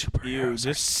 gosh, superheroes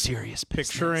are serious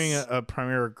business. Picturing a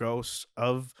primary ghost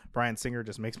of Bryan Singer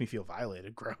just makes me feel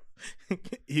violated, bro.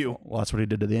 Ew. Well, that's what he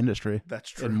did to the industry. That's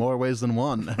true. In more ways than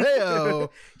one. Hey-o.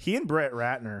 He and Brett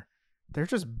Ratner, they're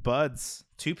just buds.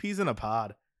 Two peas in a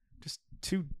pod. Just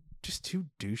two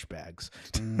douchebags.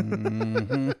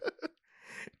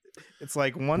 It's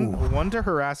like one to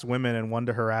harass women and one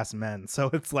to harass men.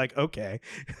 So it's like, okay.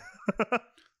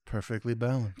 Perfectly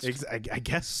balanced. I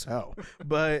guess so.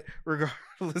 But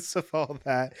regardless of all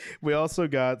that, we also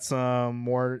got some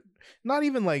more, not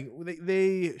even like,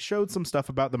 they showed some stuff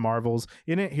about the Marvels.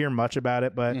 You didn't hear much about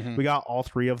it, but we got all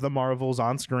three of the Marvels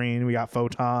on screen. We got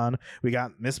Photon, we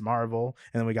got Miss Marvel,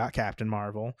 and then we got Captain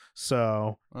Marvel.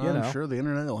 So, I'm sure the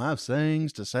internet will have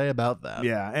sayings to say about that.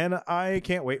 Yeah, and I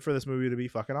can't wait for this movie to be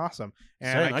fucking awesome.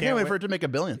 And I can't wait for it to make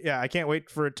 $1 billion. Yeah, I can't wait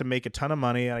for it to make a ton of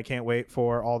money, and I can't wait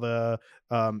for all the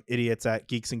idiots at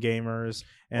Geeks and Gamers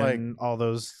and all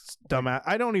those dumbass.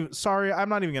 I'm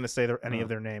not even going to say any of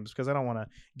their names, because I don't want to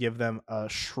give them a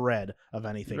shred of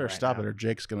anything. You better stop it, or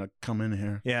Jake's going to come in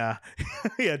here. Yeah.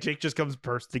 Yeah, Jake just comes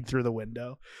bursting through the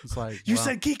window. It's like, you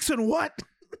said Geeks and what?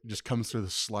 Just comes through the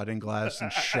sliding glass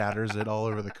and shatters it all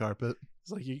over the carpet.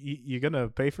 It's like, you going to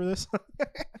pay for this?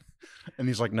 And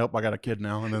he's like, nope, I got a kid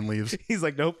now, and then leaves. He's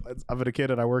like, nope, I've been a kid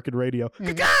and I work in radio.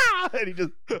 And he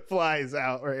just flies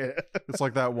out. Right. It's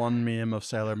like that one meme of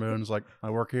Sailor Moon. It's like, my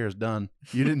work here is done.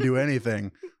 You didn't do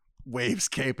anything. Waves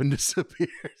cape and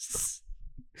disappears.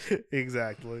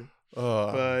 Exactly.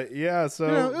 But But yeah,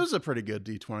 so it was a pretty good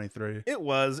D23. it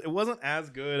wasn't as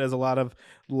good as a lot of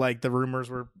like the rumors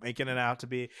were making it out to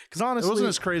be. Because It honestly, wasn't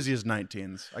as crazy as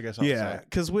 19s, I guess I'll yeah, say.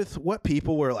 because with what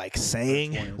people were like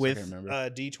saying 20s, I with can't remember.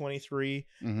 D23,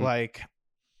 Mhm. like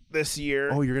this year.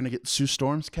 Oh, you're going to get Sue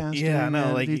Storm's cast? Yeah, in, no,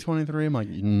 man, like- D23? I'm like,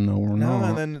 no, we're No, not.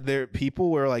 and then there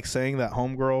people were like saying that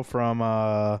homegirl from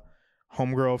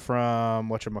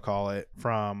whatchamacallit,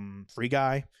 from Free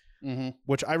Guy,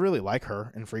 which I really like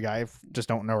her in Free Guy. I just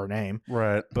don't know her name,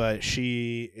 Right. but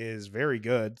she is very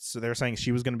good. So they're saying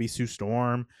she was going to be Sue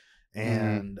Storm,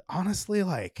 and honestly,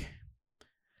 like,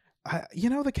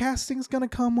 the casting's going to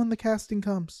come when the casting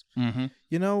comes.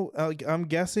 Mm-hmm. I'm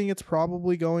guessing it's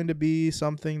probably going to be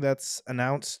something that's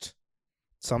announced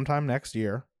sometime next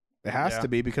year. It has Yeah. to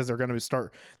be because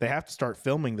they have to start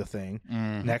filming the thing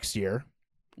next year.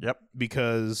 Yep.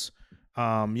 Because,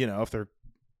 if they're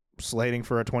slating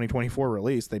for a 2024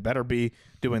 release, they better be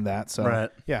doing that. So, Right.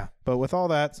 yeah. But with all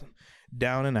that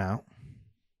down and out,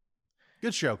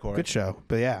 Good show, Corey. good show.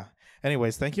 But yeah.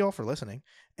 Anyways, thank you all for listening.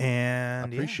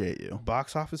 And Appreciate you.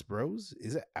 Box Office Bros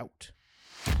is out.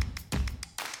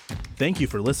 Thank you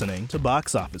for listening to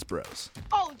Box Office Bros.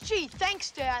 Oh, gee,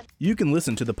 thanks, Dad. You can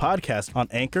listen to the podcast on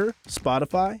Anchor,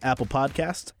 Spotify, Apple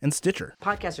Podcasts, and Stitcher.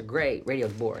 Podcasts are great.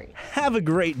 Radio's boring. Have a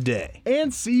great day.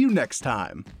 And see you next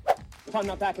time. If I'm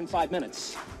not back in 5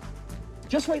 minutes,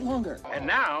 just wait longer. And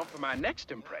now for my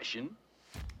next impression,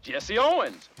 Jesse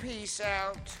Owens. Peace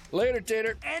out. Later,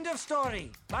 Tater. End of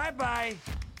story. Bye-bye.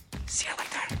 See you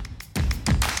later.